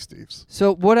probably like Rick Steves.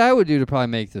 So what I would do to probably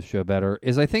make this show better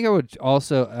is I think I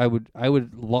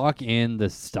would lock in the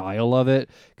style of it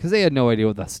because they had no idea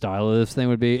what the style of this thing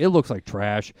would be. It looks like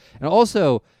trash, and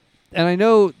also, and I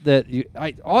know that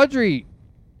Audrey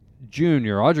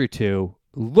Jr. Audrey 2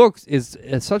 is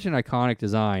such an iconic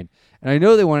design, and I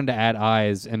know they wanted to add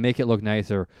eyes and make it look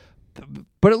nicer.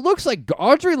 But it looks like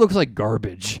Audrey looks like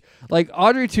garbage. Like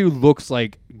Audrey 2 looks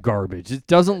like garbage. It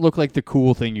doesn't look like the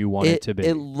cool thing you want it to be.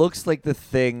 It looks like the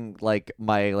thing like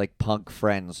my punk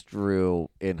friends drew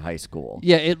in high school.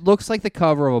 Yeah, it looks like the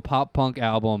cover of a pop punk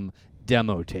album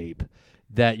demo tape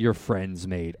that your friends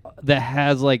made that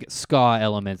has like ska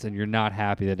elements, and you're not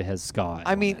happy that it has ska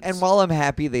I mean, elements. and while I'm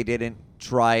happy they didn't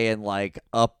try and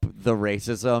up the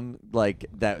racism like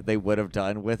that they would have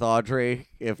done with Audrey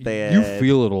if they had. You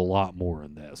feel it a lot more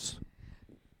in this.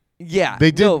 Yeah,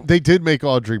 They did. no, They did make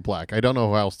Audrey black. I don't know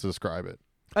how else to describe it.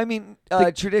 I mean,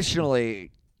 traditionally,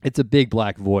 It's a big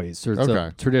black voice, or it's a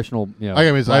Okay. traditional. I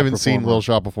haven't black seen performer. Little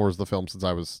Shop of Horrors, the film, since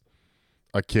I was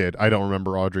a kid. I don't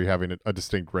remember Audrey having a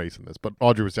distinct race in this, but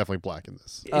Audrey was definitely black in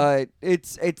this.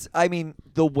 it's. I mean,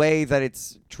 the way that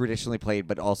it's traditionally played,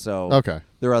 but also Okay.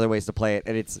 there are other ways to play it,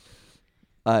 and it's.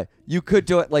 You could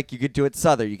do it you could do it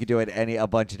Southern. You could do it a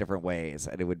bunch of different ways,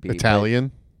 and it would be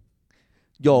Italian.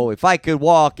 Yo, if I could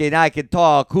walk and I could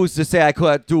talk, who's to say I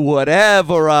could do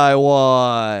whatever I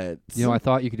want? You know, I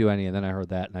thought you could do any, and then I heard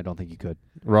that, and I don't think you could.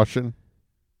 Russian.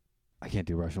 I can't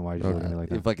do Russian. Why did you look at me like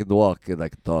that? If I could walk and I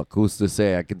could talk, who's to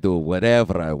say I can do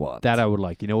whatever I want? That I would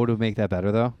like. You know what would make that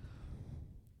better, though?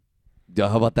 Yeah,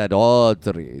 how about that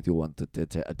Audrey? Do you want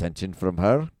attention from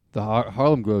her? The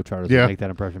Harlem Globetrotters Yeah. would make that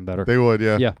impression better. They would,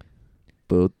 yeah. Yeah.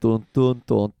 All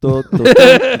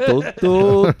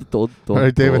All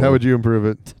right, David, how would you improve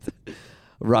it?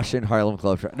 Russian Harlem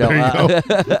Globetrotters.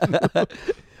 There you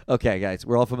Okay, guys,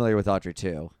 we're all familiar with Audrey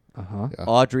 2. Uh-huh. Yeah.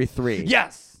 Audrey 3.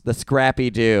 Yes! The Scrappy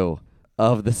Doo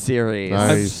of the series.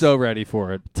 Nice. I'm so ready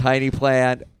for it. Tiny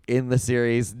plant in the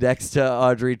series next to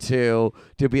Audrey 2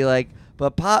 to be like,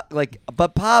 but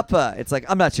Papa. It's like,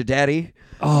 I'm not your daddy.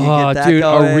 Oh, that dude,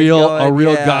 going, a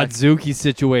real yeah. Godzuki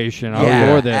situation. I Yeah,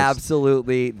 adore this.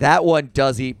 absolutely. That one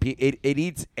does eat. It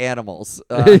eats animals.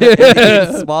 It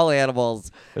eats small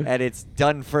animals, and it's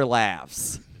done for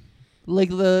laughs. Like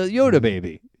the Yoda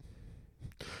baby.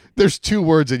 There's 2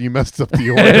 words and you messed up the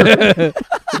order.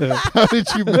 How did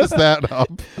you mess that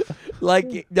up?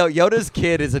 Like no, Yoda's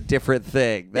kid is a different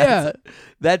thing.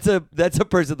 That's a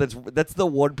person that's the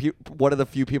one of the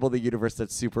few people in the universe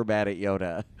that's super mad at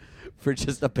Yoda for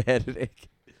just abandoning.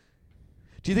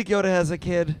 Do you think Yoda has a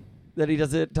kid that he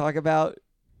doesn't talk about?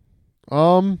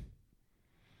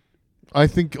 I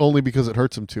think only because it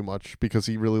hurts him too much because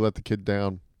he really let the kid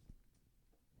down.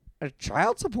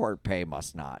 Child support pay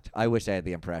must not. I wish I had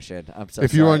the impression. I'm so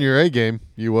If you were sorry. on your A game,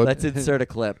 you would. Let's insert a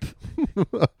clip.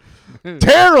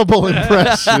 Terrible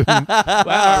impression. Wow,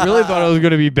 I really thought it was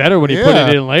going to be better when he put Yeah.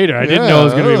 it in later. I didn't know it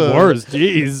was going to be Yeah. worse.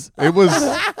 Jeez. It was.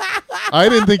 I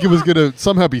didn't think it was going to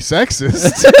somehow be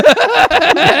sexist.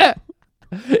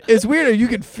 It's weird. You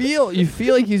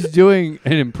feel like he's doing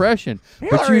an impression, but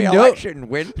Hillary you know, election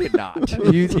win did not.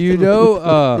 you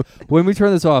know, when we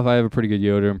turn this off, I have a pretty good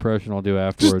Yoda impression I'll do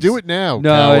afterwards. Just do it now. No,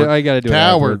 coward. I got to do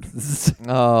Coward. it afterwards.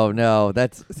 Oh no,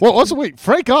 that's Well, also wait,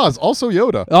 Frank Oz, also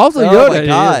Yoda. Also, oh Yoda. my dude.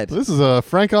 god. This is a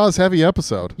Frank Oz heavy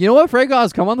episode. You know what, Frank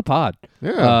Oz, come on the pod.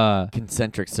 Yeah.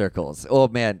 Concentric circles. Oh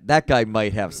man, that guy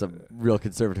might have some real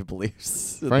conservative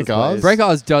beliefs. in Frank this Oz? place. Frank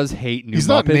Oz does hate New He's Muppets.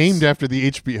 not named after the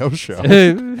HBO show.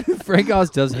 Frank Oz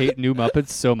does hate New Muppets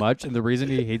so much, and the reason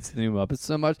he hates the New Muppets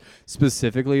so much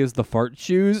specifically is the fart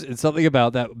shoes. And something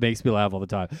about that makes me laugh all the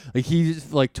time. Like he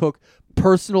just took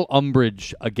personal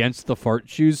umbrage against the fart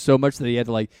shoes so much that he had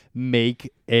to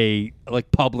make a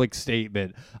public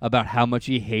statement about how much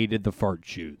he hated the fart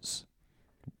shoes.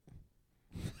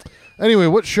 Anyway,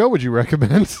 what show would you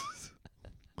recommend?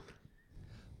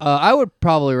 I would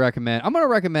probably recommend. I'm going to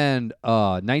recommend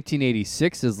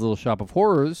 1986's Little Shop of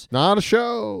Horrors. Not a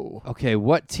show. Okay,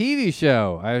 what TV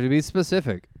show? I have to be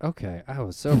specific. Okay, I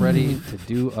was so ready to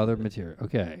do other material.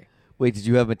 Okay. Wait, did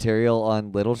you have material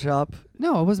on Little Shop?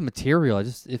 No, it wasn't material.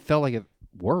 It felt like it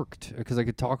worked because I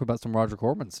could talk about some Roger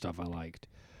Corman stuff I liked.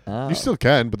 Oh. You still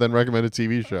can, but then recommend a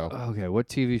TV show. Okay, what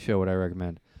TV show would I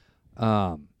recommend?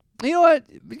 You know what?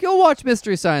 Go watch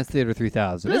Mystery Science Theater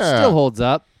 3000. It Yeah. still holds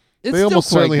up. It's They still almost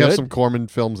quite certainly have good. some Corman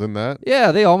films in that.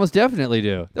 Yeah, they almost definitely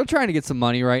do. They're trying to get some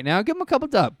money right now. Give them a couple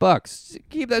bucks.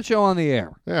 Keep that show on the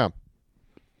air. Yeah.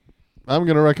 I'm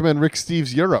going to recommend Rick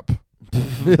Steves Europe.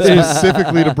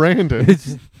 Specifically to Brandon.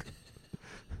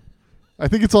 I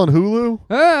think it's on Hulu.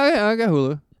 Yeah, I got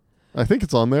Hulu. I think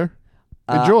it's on there.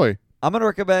 Uh, Enjoy. I'm going to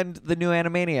recommend the new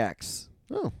Animaniacs.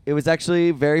 Oh. It was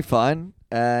actually very fun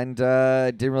and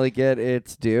didn't really get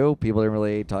its due. People didn't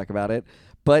really talk about it.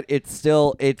 But it's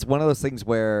one of those things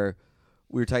where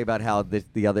we were talking about how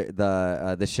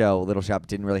the show Little Shop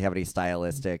didn't really have any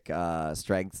stylistic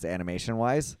strengths animation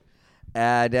wise,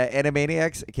 and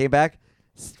Animaniacs came back,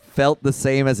 felt the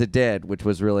same as it did, which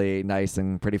was really nice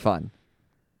and pretty fun.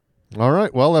 All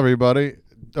right. Well, everybody,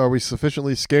 are we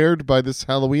sufficiently scared by this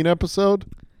Halloween episode?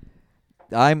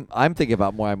 I'm thinking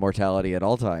about my mortality at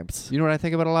all times. You know what I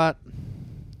think about a lot?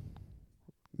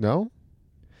 No?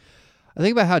 I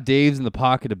think about how Dave's in the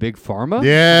pocket of Big Pharma.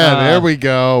 Yeah, there we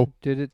go. Did it